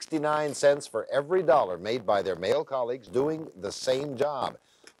 69 cents for every dollar made by their male colleagues doing the same job.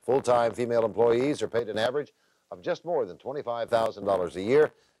 Full-time female employees are paid an average of just more than $25,000 a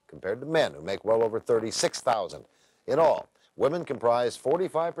year compared to men who make well over $36,000. In all, women comprise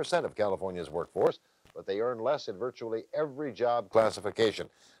 45% of California's workforce, but they earn less in virtually every job classification.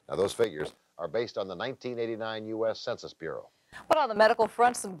 Now, those figures are based on the 1989 U.S. Census Bureau. But on the medical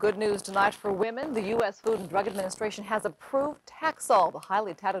front, some good news tonight for women. The U.S. Food and Drug Administration has approved Taxol, the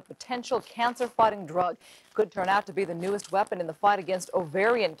highly touted potential cancer-fighting drug. Could turn out to be the newest weapon in the fight against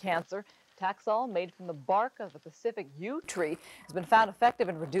ovarian cancer. Taxol, made from the bark of the Pacific yew tree, has been found effective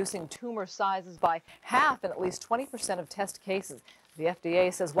in reducing tumor sizes by half in at least 20% of test cases. The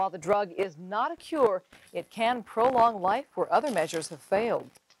FDA says while the drug is not a cure, it can prolong life where other measures have failed.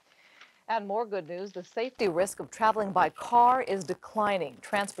 And more good news, the safety risk of traveling by car is declining.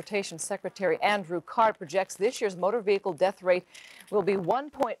 Transportation Secretary Andrew Card projects this year's motor vehicle death rate will be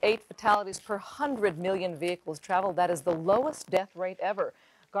 1.8 fatalities per 100 million vehicles traveled. That is the lowest death rate ever.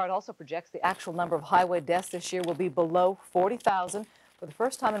 Card also projects the actual number of highway deaths this year will be below 40,000 for the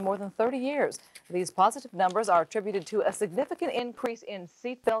first time in more than 30 years. These positive numbers are attributed to a significant increase in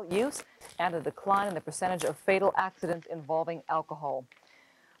seatbelt use and a decline in the percentage of fatal accidents involving alcohol.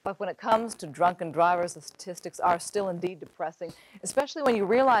 But when it comes to drunken drivers, the statistics are still indeed depressing, especially when you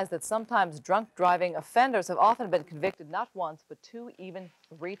realize that sometimes drunk driving offenders have often been convicted not once, but 2, even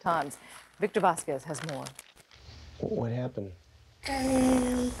 3 times. Victor Vasquez has more. What happened?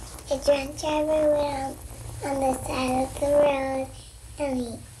 A drunk driver went on the side of the road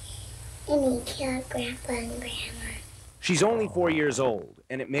and he killed Grandpa and Grandma. She's only 4 years old,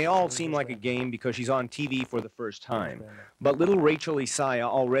 and it may all seem like a game because she's on TV for the first time. But little Rachel Isaiah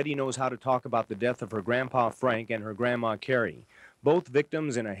already knows how to talk about the death of her grandpa Frank and her grandma Carrie, both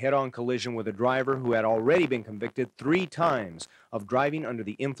victims in a head-on collision with a driver who had already been convicted 3 times of driving under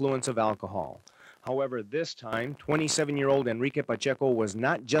the influence of alcohol. However, this time, 27-year-old Enrique Pacheco was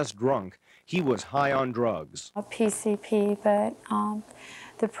not just drunk, he was high on drugs. A PCP, but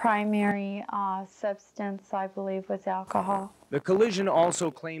the primary substance, I believe, was alcohol. The collision also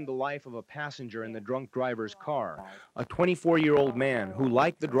claimed the life of a passenger in the drunk driver's car, a 24-year-old man who,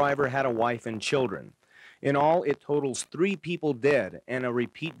 like the driver, had a wife and children. In all, it totals 3 people dead and a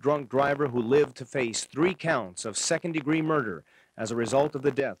repeat drunk driver who lived to face 3 counts of second-degree murder as a result of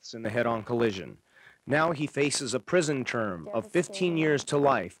the deaths in the head-on collision. Now he faces a prison term of 15 years to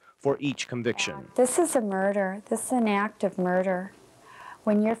life for each conviction. This is a murder. This is an act of murder.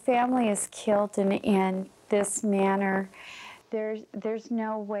 When your family is killed in this manner, there's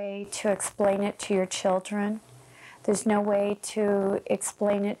no way to explain it to your children. There's no way to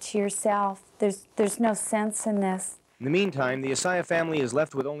explain it to yourself. There's no sense in this. In the meantime, the Isaiah family is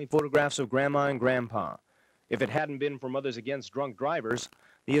left with only photographs of Grandma and Grandpa. If it hadn't been for Mothers Against Drunk Drivers,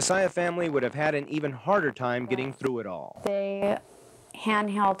 the Isaiah family would have had an even harder time getting through it all. They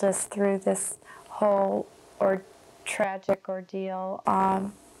handheld us through this whole tragic ordeal.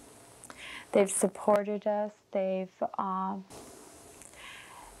 They've supported us. They've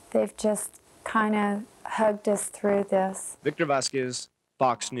just kind of hugged us through this. Victor Vasquez,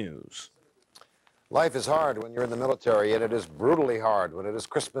 Fox News. Life is hard when you're in the military, and it is brutally hard when it is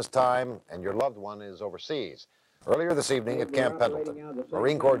Christmas time and your loved one is overseas. Earlier this evening at Camp Pendleton,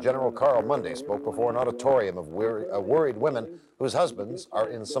 Marine Corps General Carl Mundy spoke before an auditorium of worried women whose husbands are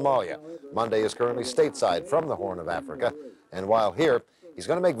in Somalia. Mundy is currently stateside from the Horn of Africa, and while here, he's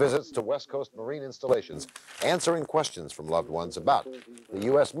going to make visits to West Coast Marine installations, answering questions from loved ones about the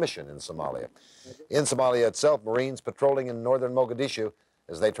U.S. mission in Somalia. In Somalia itself, Marines patrolling in northern Mogadishu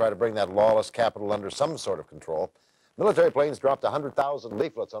as they try to bring that lawless capital under some sort of control. Military planes dropped 100,000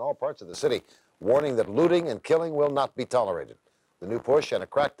 leaflets on all parts of the city, warning that looting and killing will not be tolerated. The new push and a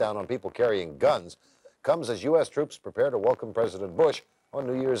crackdown on people carrying guns comes as U.S. troops prepare to welcome President Bush on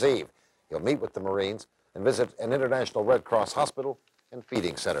New Year's Eve. He'll meet with the Marines and visit an International Red Cross hospital and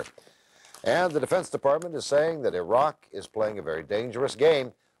feeding center. And the Defense Department is saying that Iraq is playing a very dangerous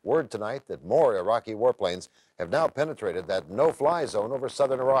game. Word tonight that more Iraqi warplanes have now penetrated that no-fly zone over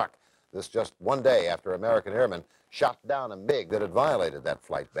southern Iraq. This just one day after American airmen shot down a MiG that had violated that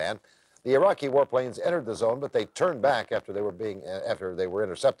flight ban. The Iraqi warplanes entered the zone, but they turned back after they were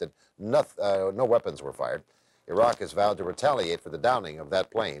intercepted. No weapons were fired. Iraq has vowed to retaliate for the downing of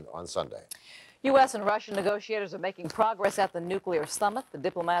that plane on Sunday. U.S. and Russian negotiators are making progress at the nuclear summit. The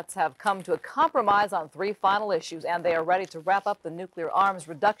diplomats have come to a compromise on 3 final issues, and they are ready to wrap up the nuclear arms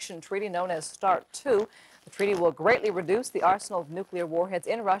reduction treaty known as START II. The treaty will greatly reduce the arsenal of nuclear warheads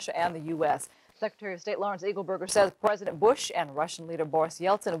in Russia and the U.S. Secretary of State Lawrence Eagleburger says President Bush and Russian leader Boris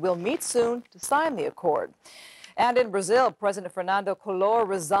Yeltsin will meet soon to sign the accord. And in Brazil, President Fernando Collor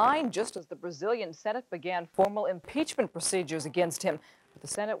resigned just as the Brazilian Senate began formal impeachment procedures against him. But the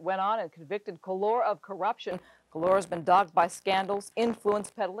Senate went on and convicted Collor of corruption. Collor has been dogged by scandals, influence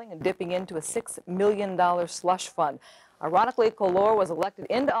peddling, and dipping into a $6 million slush fund. Ironically, Collor was elected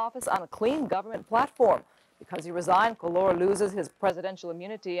into office on a clean government platform. Because he resigned, Collor loses his presidential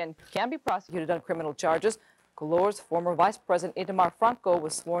immunity and can be prosecuted on criminal charges. Collor's former Vice President Itamar Franco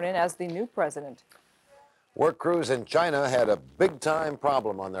was sworn in as the new president. Work crews in China had a big-time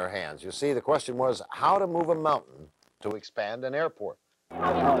problem on their hands. You see, the question was how to move a mountain to expand an airport. The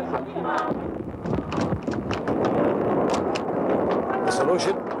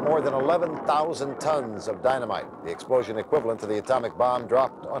solution, more than 11,000 tons of dynamite, the explosion equivalent to the atomic bomb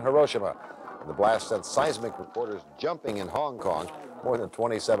dropped on Hiroshima. The blast sent seismic reporters jumping in Hong Kong, more than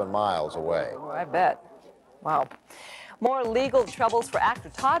 27 miles away. Oh, I bet. Wow. More legal troubles for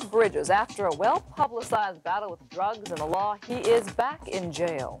actor Todd Bridges. After a well-publicized battle with drugs and the law, he is back in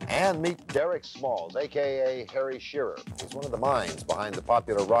jail. And meet Derek Smalls, a.k.a. Harry Shearer. He's one of the minds behind the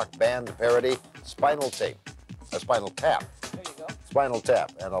popular rock band parody Spinal Tap. There you go. Spinal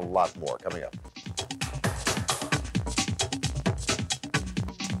Tap, and a lot more coming up.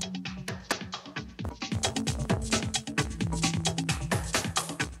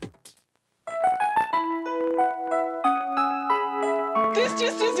 This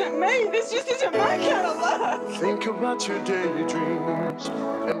just isn't me. This just isn't my kind of luck. Think about your daydreams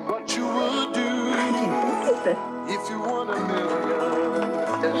and what you would do if you won $1 million.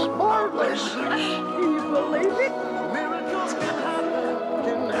 It's marvelous. Can you believe it? Miracles can happen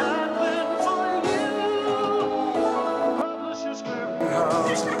for you. Publish your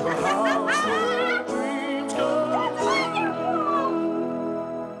clearinghouse, the house where dreams come true.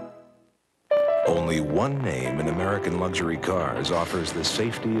 Only one name in American luxury cars offers the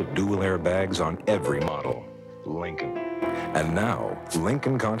safety of dual airbags on every model: Lincoln. And now,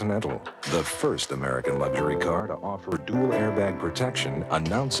 Lincoln Continental, the first American luxury car to offer dual airbag protection,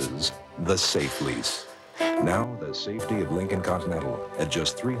 announces the Safe Lease. Now, the safety of Lincoln Continental at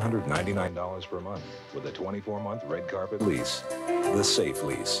just $399 per month with a 24-month red carpet lease. The Safe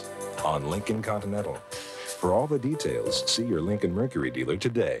Lease on Lincoln Continental. For all the details, see your Lincoln Mercury dealer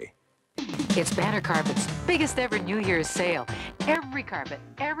today. It's Banner Carpet's biggest ever New Year's sale. Every carpet,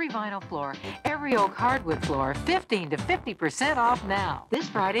 every vinyl floor, every oak hardwood floor, 15 to 50% off now. This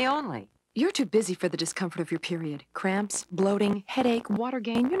Friday only. You're too busy for the discomfort of your period. Cramps, bloating, headache, water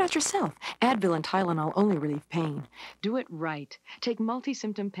gain. You're not yourself. Advil and Tylenol only relieve pain. Do it right. Take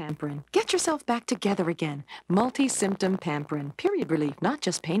multi-symptom Pamprin. Get yourself back together again. Multi-symptom Pamprin. Period relief, not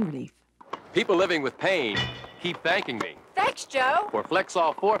just pain relief. People living with pain keep thanking me. Thanks, Joe. For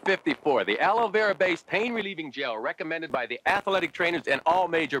Flexall 454, the aloe vera-based pain-relieving gel recommended by the athletic trainers in all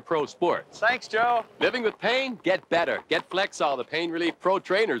major pro sports. Thanks, Joe. Living with pain? Get better. Get Flexall, the pain relief pro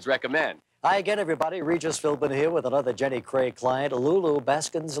trainers recommend. Hi again, everybody. Regis Philbin here with another Jenny Craig client, Lulu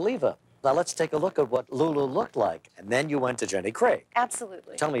Baskins-Leva. Now, let's take a look at what Lulu looked like. And then you went to Jenny Craig.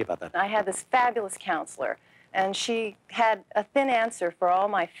 Absolutely. Tell me about that. I had this fabulous counselor, and she had a thin answer for all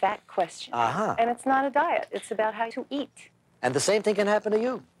my fat questions. Uh-huh. And it's not a diet. It's about how to eat. And the same thing can happen to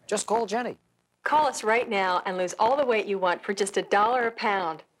you. Just call Jenny. Call us right now and lose all the weight you want for just $1 a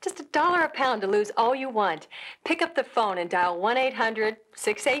pound. Just $1 a pound to lose all you want. Pick up the phone and dial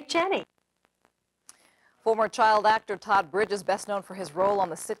 1-800-68-JENNY. Former child actor Todd Bridges, best known for his role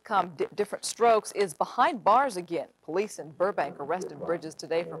on the sitcom Different Strokes, is behind bars again. Police in Burbank arrested Bridges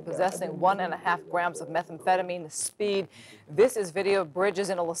today for possessing 1.5 grams of methamphetamine, speed. This is video of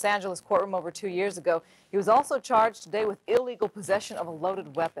Bridges in a Los Angeles courtroom over 2 years ago. He was also charged today with illegal possession of a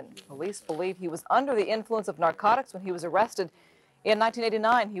loaded weapon. Police believe he was under the influence of narcotics when he was arrested. In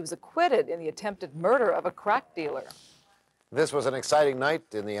 1989, he was acquitted in the attempted murder of a crack dealer. This was an exciting night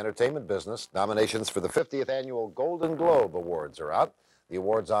in the entertainment business. Nominations for the 50th Annual Golden Globe Awards are out. The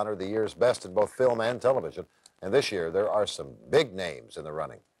awards honor the year's best in both film and television. And this year, there are some big names in the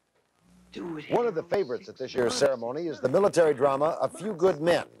running. One of the favorites at this year's ceremony is the military drama A Few Good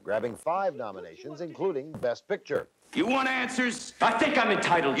Men, grabbing 5 nominations, including Best Picture. You want answers? I think I'm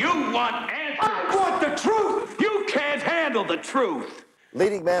entitled. You want answers? I want the truth! You can't handle the truth!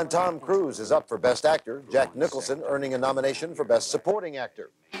 Leading man Tom Cruise is up for Best Actor. Jack Nicholson earning a nomination for Best Supporting Actor.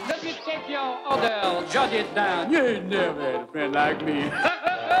 Let me take your order, jot it down. You ain't never had a friend like me.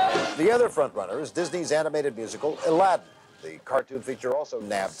 The other frontrunner is Disney's animated musical Aladdin. The cartoon feature also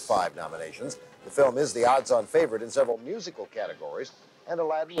nabbed 5 nominations. The film is the odds-on favorite in several musical categories, and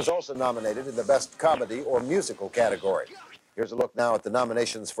Aladdin was also nominated in the Best Comedy or Musical category. Here's a look now at the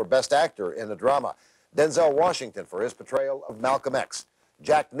nominations for Best Actor in a Drama. Denzel Washington for his portrayal of Malcolm X.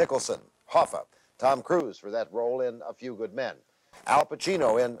 Jack Nicholson, Hoffa. Tom Cruise for that role in A Few Good Men. Al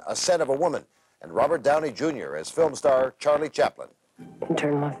Pacino in A Scent of a Woman. And Robert Downey Jr. as film star Charlie Chaplin.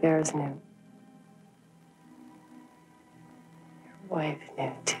 Internal affairs knew. Your wife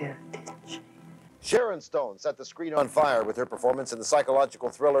knew too, didn't she? Sharon Stone set the screen on fire with her performance in the psychological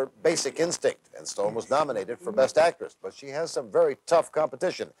thriller Basic Instinct, and Stone was nominated for Best Actress, but she has some very tough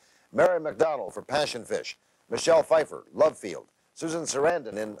competition. Mary McDonnell for Passion Fish, Michelle Pfeiffer, Love Field, Susan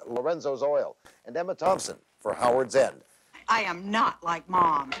Sarandon in Lorenzo's Oil, and Emma Thompson for Howard's End. I am not like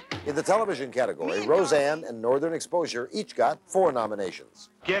Mom. In the television category, Roseanne and Northern Exposure each got 4 nominations.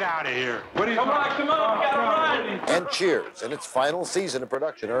 Get out of here. Come on, we gotta run. And Cheers, in its final season of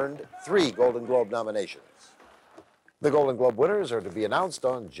production, earned 3 Golden Globe nominations. The Golden Globe winners are to be announced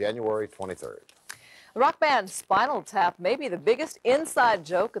on January 23rd. The rock band Spinal Tap may be the biggest inside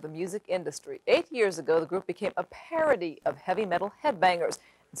joke of the music industry. 8 years ago, the group became a parody of heavy metal headbangers.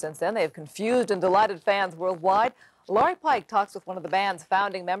 And since then, they have confused and delighted fans worldwide. Laurie Pike talks with one of the band's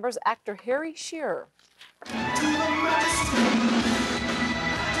founding members, actor Harry Shearer.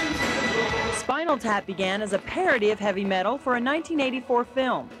 Spinal Tap began as a parody of heavy metal for a 1984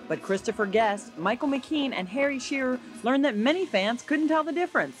 film, but Christopher Guest, Michael McKean, and Harry Shearer learned that many fans couldn't tell the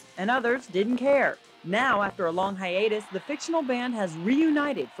difference, and others didn't care. Now, after a long hiatus, the fictional band has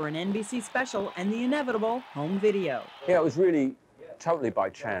reunited for an NBC special and the inevitable home video. Yeah, it was really totally by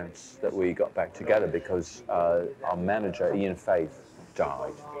chance that we got back together because our manager, Ian Faith,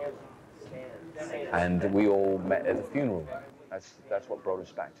 died. And we all met at the funeral. That's what brought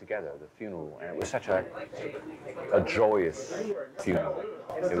us back together, the funeral. And it was such a joyous funeral.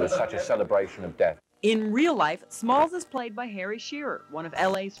 It was such a celebration of death. In real life, Smalls is played by Harry Shearer, one of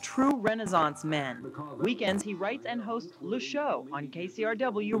LA's true Renaissance men. Weekends, he writes and hosts Le Show on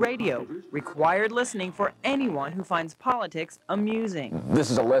KCRW Radio, required listening for anyone who finds politics amusing.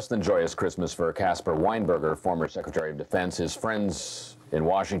 This is a less than joyous Christmas for Caspar Weinberger, former Secretary of Defense. His friends in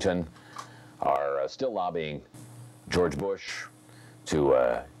Washington are still lobbying George Bush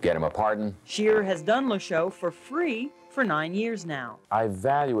to get him a pardon. Shearer has done Le Show for free for 9 years now. I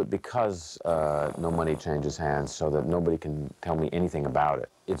value it because no money changes hands, so that nobody can tell me anything about it.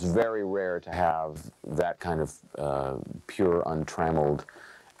 It's very rare to have that kind of pure, untrammeled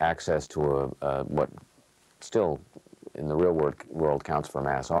access to what still in the real world counts for a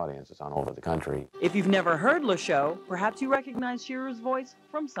mass audience. It's on all over the country. If you've never heard Le Show, perhaps you recognize Shearer's voice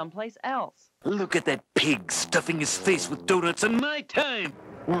from someplace else. Look at that pig stuffing his face with donuts on my time.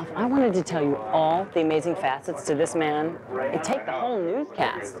 Now, if I wanted to tell you all the amazing facets to this man, it'd take the whole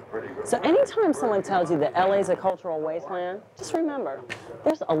newscast. So anytime someone tells you that LA's a cultural wasteland, just remember,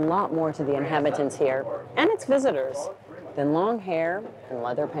 there's a lot more to the inhabitants here and its visitors than long hair and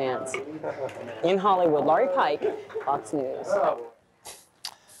leather pants. In Hollywood, Laurie Pike, Fox News.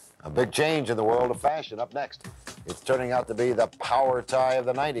 A big change in the world of fashion up next. It's turning out to be the power tie of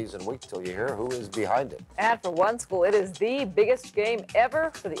the 90s, and wait till you hear who is behind it. And for one school, it is the biggest game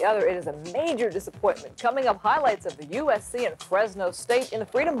ever. For the other, it is a major disappointment. Coming up, highlights of the USC and Fresno State in the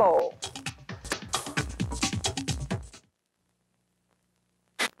Freedom Bowl.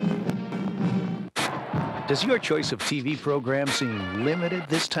 Does your choice of TV program seem limited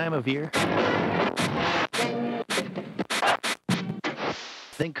this time of year?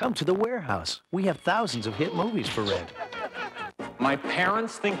 Then come to the Warehouse. We have thousands of hit movies for rent. My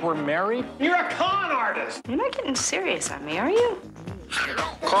parents think we're married? You're a con artist! You're not getting serious on me, are you?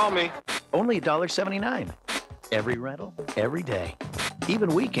 Call me. Only $1.79. Every rental, every day, even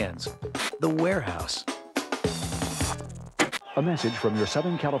weekends. The Warehouse. A message from your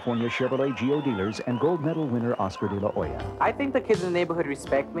Southern California Chevrolet Geo dealers and gold medal winner Oscar de la Hoya. I think the kids in the neighborhood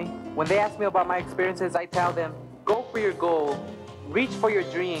respect me. When they ask me about my experiences, I tell them, go for your goal, reach for your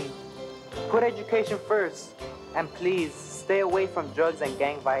dream, put education first, And please, stay away from drugs and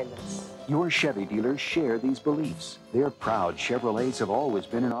gang violence. Your Chevy dealers share these beliefs. Their proud Chevrolets have always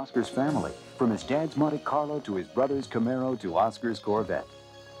been in Oscar's family, from his dad's Monte Carlo to his brother's Camaro to Oscar's Corvette.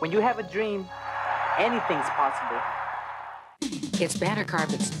 When you have a dream, anything's possible. It's Banner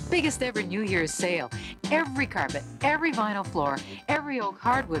Carpet's biggest ever New Year's sale. Every carpet, every vinyl floor, every oak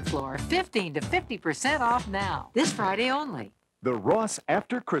hardwood floor, 15 to 50% off now. This Friday only. The Ross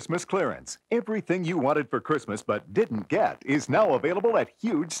After Christmas Clearance. Everything you wanted for Christmas but didn't get is now available at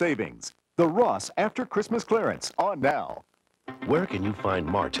huge savings. The Ross After Christmas Clearance, on now. Where can you find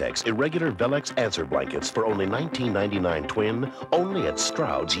Martex Irregular Velex Answer Blankets for only $19.99 twin? Only at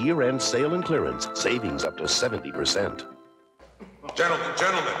Stroud's year-end sale and clearance. Savings up to 70%. Gentlemen,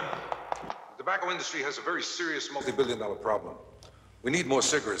 the tobacco industry has a very serious multi-billion-dollar problem. We need more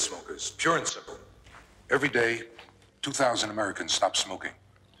cigarette smokers, pure and simple. Every day, 2,000 Americans stop smoking,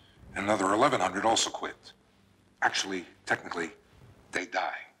 and another 1,100 also quit. Actually, technically, they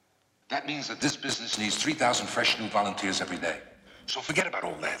die. That means that this business needs 3,000 fresh new volunteers every day. So forget about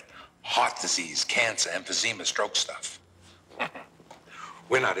all that heart disease, cancer, emphysema, stroke stuff.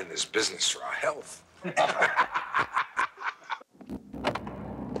 We're not in this business for our health.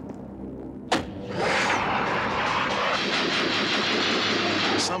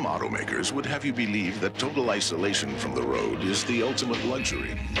 Some automakers would have you believe that total isolation from the road is the ultimate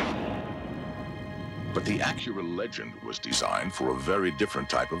luxury. But the Acura Legend was designed for a very different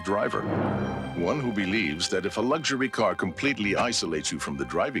type of driver. One who believes that if a luxury car completely isolates you from the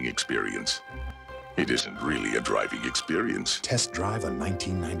driving experience, it isn't really a driving experience. Test drive a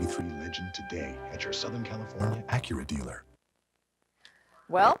 1993 Legend today at your Southern California Acura dealer.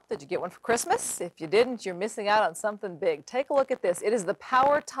 Well, did you get one for Christmas? If you didn't, you're missing out on something big. Take a look at this. It is the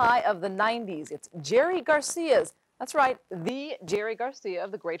power tie of the 90s. It's Jerry Garcia's. That's right, the Jerry Garcia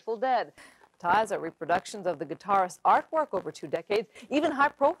of the Grateful Dead. Ties are reproductions of the guitarist's artwork over 2 decades. Even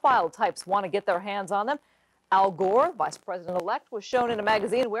high-profile types want to get their hands on them. Al Gore, vice president-elect, was shown in a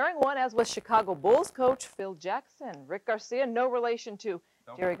magazine wearing one, as was Chicago Bulls coach Phil Jackson. Rick Garcia, no relation to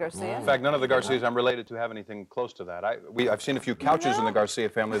Jerry Garcia. In fact, none of the Garcias I'm related to have anything close to that. I've seen a few couches in the Garcia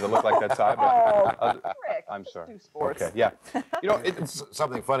family that look like that tie. But Rick, I'm sorry. do sports. Okay, yeah. You know, it's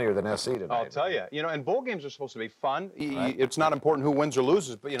something funnier than SC tonight. I'll tell you. You know, and bowl games are supposed to be fun. Right. It's not important who wins or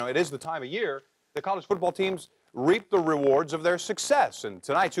loses, but, you know, it is the time of year. The college football teams reap the rewards of their success. And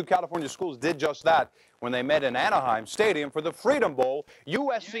tonight, 2 California schools did just that when they met in Anaheim Stadium for the Freedom Bowl.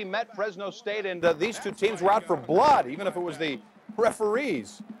 USC met Fresno State, and these 2 teams were out for blood, even if it was the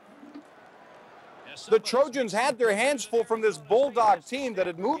referees. The Trojans had their hands full from this Bulldog team that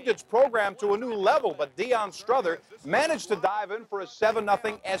had moved its program to a new level, but Deion Struther managed to dive in for a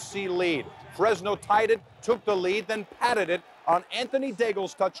 7-0 SC lead. Fresno tied it, took the lead, then patted it on Anthony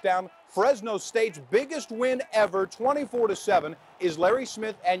Daigle's touchdown. Fresno State's biggest win ever, 24-7, is Larry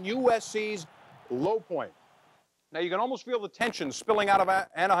Smith and USC's low point. Now, you can almost feel the tension spilling out of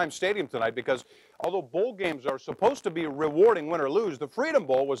Anaheim Stadium tonight because although bowl games are supposed to be rewarding, win or lose, the Freedom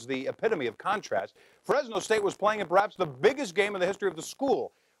Bowl was the epitome of contrast. Fresno State was playing in perhaps the biggest game in the history of the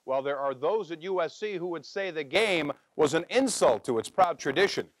school, while there are those at USC who would say the game was an insult to its proud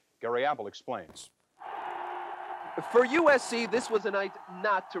tradition. Gary Apple explains. For USC, this was a night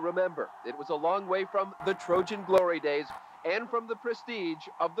not to remember. It was a long way from the Trojan glory days and from the prestige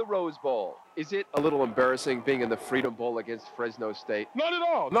of the Rose Bowl. Is it a little embarrassing being in the Freedom Bowl against Fresno State? Not at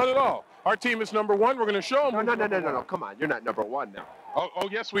all, not at all. Our team is number 1. We're going to show them. No, come on. You're not number 1 now. Oh,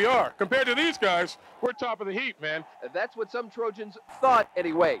 yes, we are. Compared to these guys, we're top of the heap, man. That's what some Trojans thought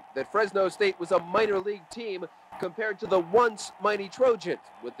anyway, that Fresno State was a minor league team compared to the once mighty Trojans,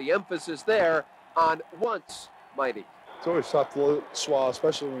 with the emphasis there on once mighty. It's always tough to swallow,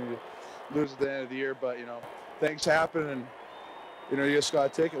 especially when you lose at the end of the year, but, you know, things happen and, you know, you just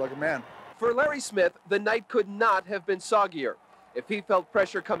got to take it like a man. For Larry Smith, the night could not have been soggier. If he felt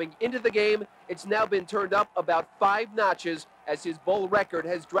pressure coming into the game, it's now been turned up about 5 notches as his bowl record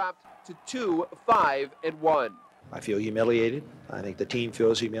has dropped to 2-5-1. I feel humiliated. I think the team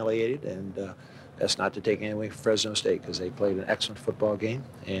feels humiliated, and that's not to take anything away from Fresno State because they played an excellent football game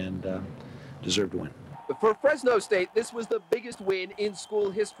and deserved to win. For Fresno State, this was the biggest win in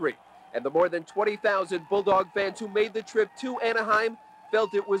school history, and the more than 20,000 Bulldog fans who made the trip to Anaheim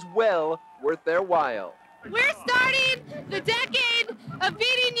felt it was well worth their while. We're starting the decade of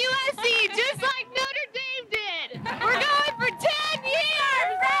beating USC just like Notre Dame did. We're going for 10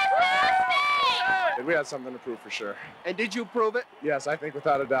 years. Fresno State! We had something to prove for sure. And did you prove it? Yes, I think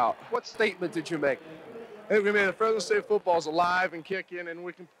without a doubt. What statement did you make? I think we made the Fresno State football is alive and kicking, and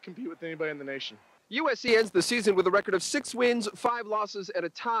we can compete with anybody in the nation. USC ends the season with a record of 6 wins, 5 losses, and a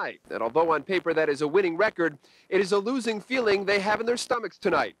tie. And although on paper that is a winning record, it is a losing feeling they have in their stomachs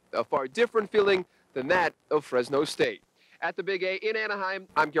tonight. A far different feeling than that of Fresno State. At the Big A in Anaheim,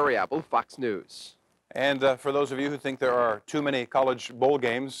 I'm Gary Apple, Fox News. And for those of you who think there are too many college bowl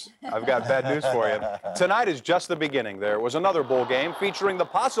games, I've got bad news for you. Tonight is just the beginning. There was another bowl game featuring the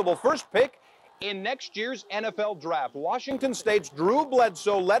possible first pick in next year's NFL draft. Washington State's Drew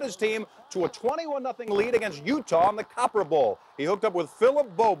Bledsoe led his team to a 21-0 lead against Utah in the Copper Bowl. He hooked up with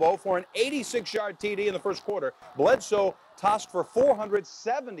Philip Bobo for an 86-yard TD in the first quarter. Bledsoe tossed for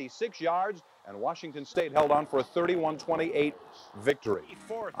 476 yards, and Washington State held on for a 31-28 victory.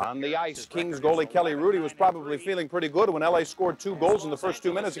 On the ice, Kings goalie Kelly Rudy was probably feeling pretty good when LA scored 2 goals in the first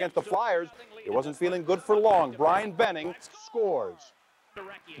 2 minutes against the Flyers. It wasn't feeling good for long. Brian Benning scores.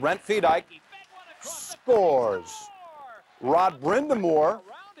 Brent Fedyk scores. Rod Brindamore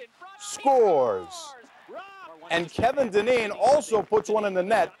scores. And Kevin Dineen also puts one in the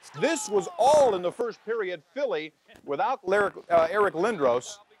net. This was all in the first period. Philly, without Eric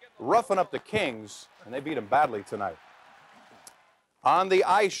Lindros, roughing up the Kings, and they beat them badly tonight. On the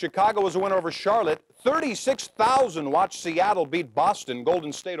ice, Chicago was a winner over Charlotte. 36,000 watched Seattle beat Boston.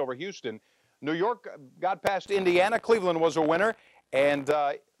 Golden State over Houston. New York got past Indiana. Cleveland was a winner. And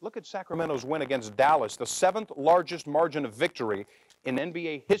look at Sacramento's win against Dallas, the 7th largest margin of victory in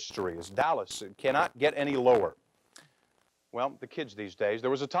NBA history, as Dallas cannot get any lower. Well, the kids these days, there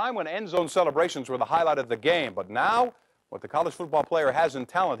was a time when end zone celebrations were the highlight of the game, but now what the college football player has in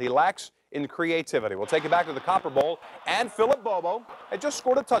talent, he lacks in creativity. We'll take you back to the Copper Bowl, and Philip Bobo had just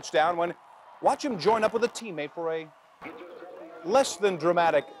scored a touchdown when, watch him join up with a teammate for a less than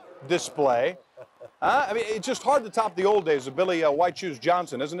dramatic display. I mean, it's just hard to top the old days of Billy White Shoes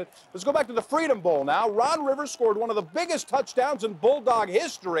Johnson, isn't it? Let's go back to the Freedom Bowl now. Ron Rivers scored one of the biggest touchdowns in Bulldog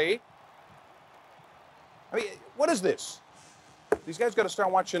history. I mean, what is this? These guys got to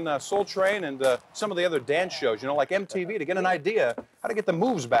start watching Soul Train and some of the other dance shows, you know, like MTV, to get an idea how to get the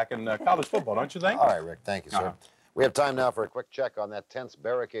moves back in college football, don't you think? All right, Rick, thank you, sir. We have time now for a quick check on that tense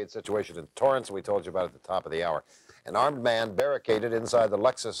barricade situation in Torrance we told you about at the top of the hour. An armed man barricaded inside the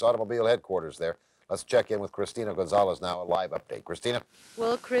Lexus automobile headquarters there. Let's check in with Christina Gonzalez now, a live update. Christina?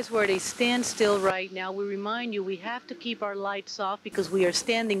 Well, Chris, we're at a standstill right now. We remind you we have to keep our lights off because we are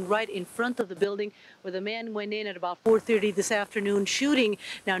standing right in front of the building where the man went in at about 4:30 this afternoon shooting.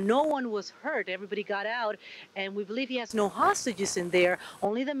 Now, no one was hurt. Everybody got out, and we believe he has no hostages in there.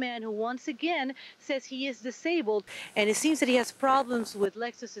 Only the man who, once again, says he is disabled, and it seems that he has problems with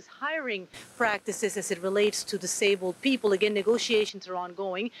Lexus's hiring practices as it relates to disabled people. Again, negotiations are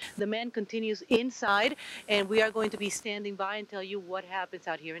ongoing. The man continues inside, and we are going to be standing by and tell you what happens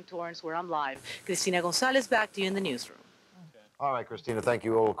out here in Torrance, where I'm live. Christina Gonzalez, back to you in the newsroom. All right, Christina, thank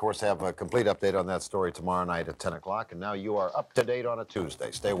you. We'll, of course, have a complete update on that story tomorrow night at 10 o'clock. And now you are up to date on a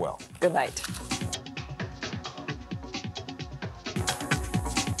Tuesday. Stay well. Good night.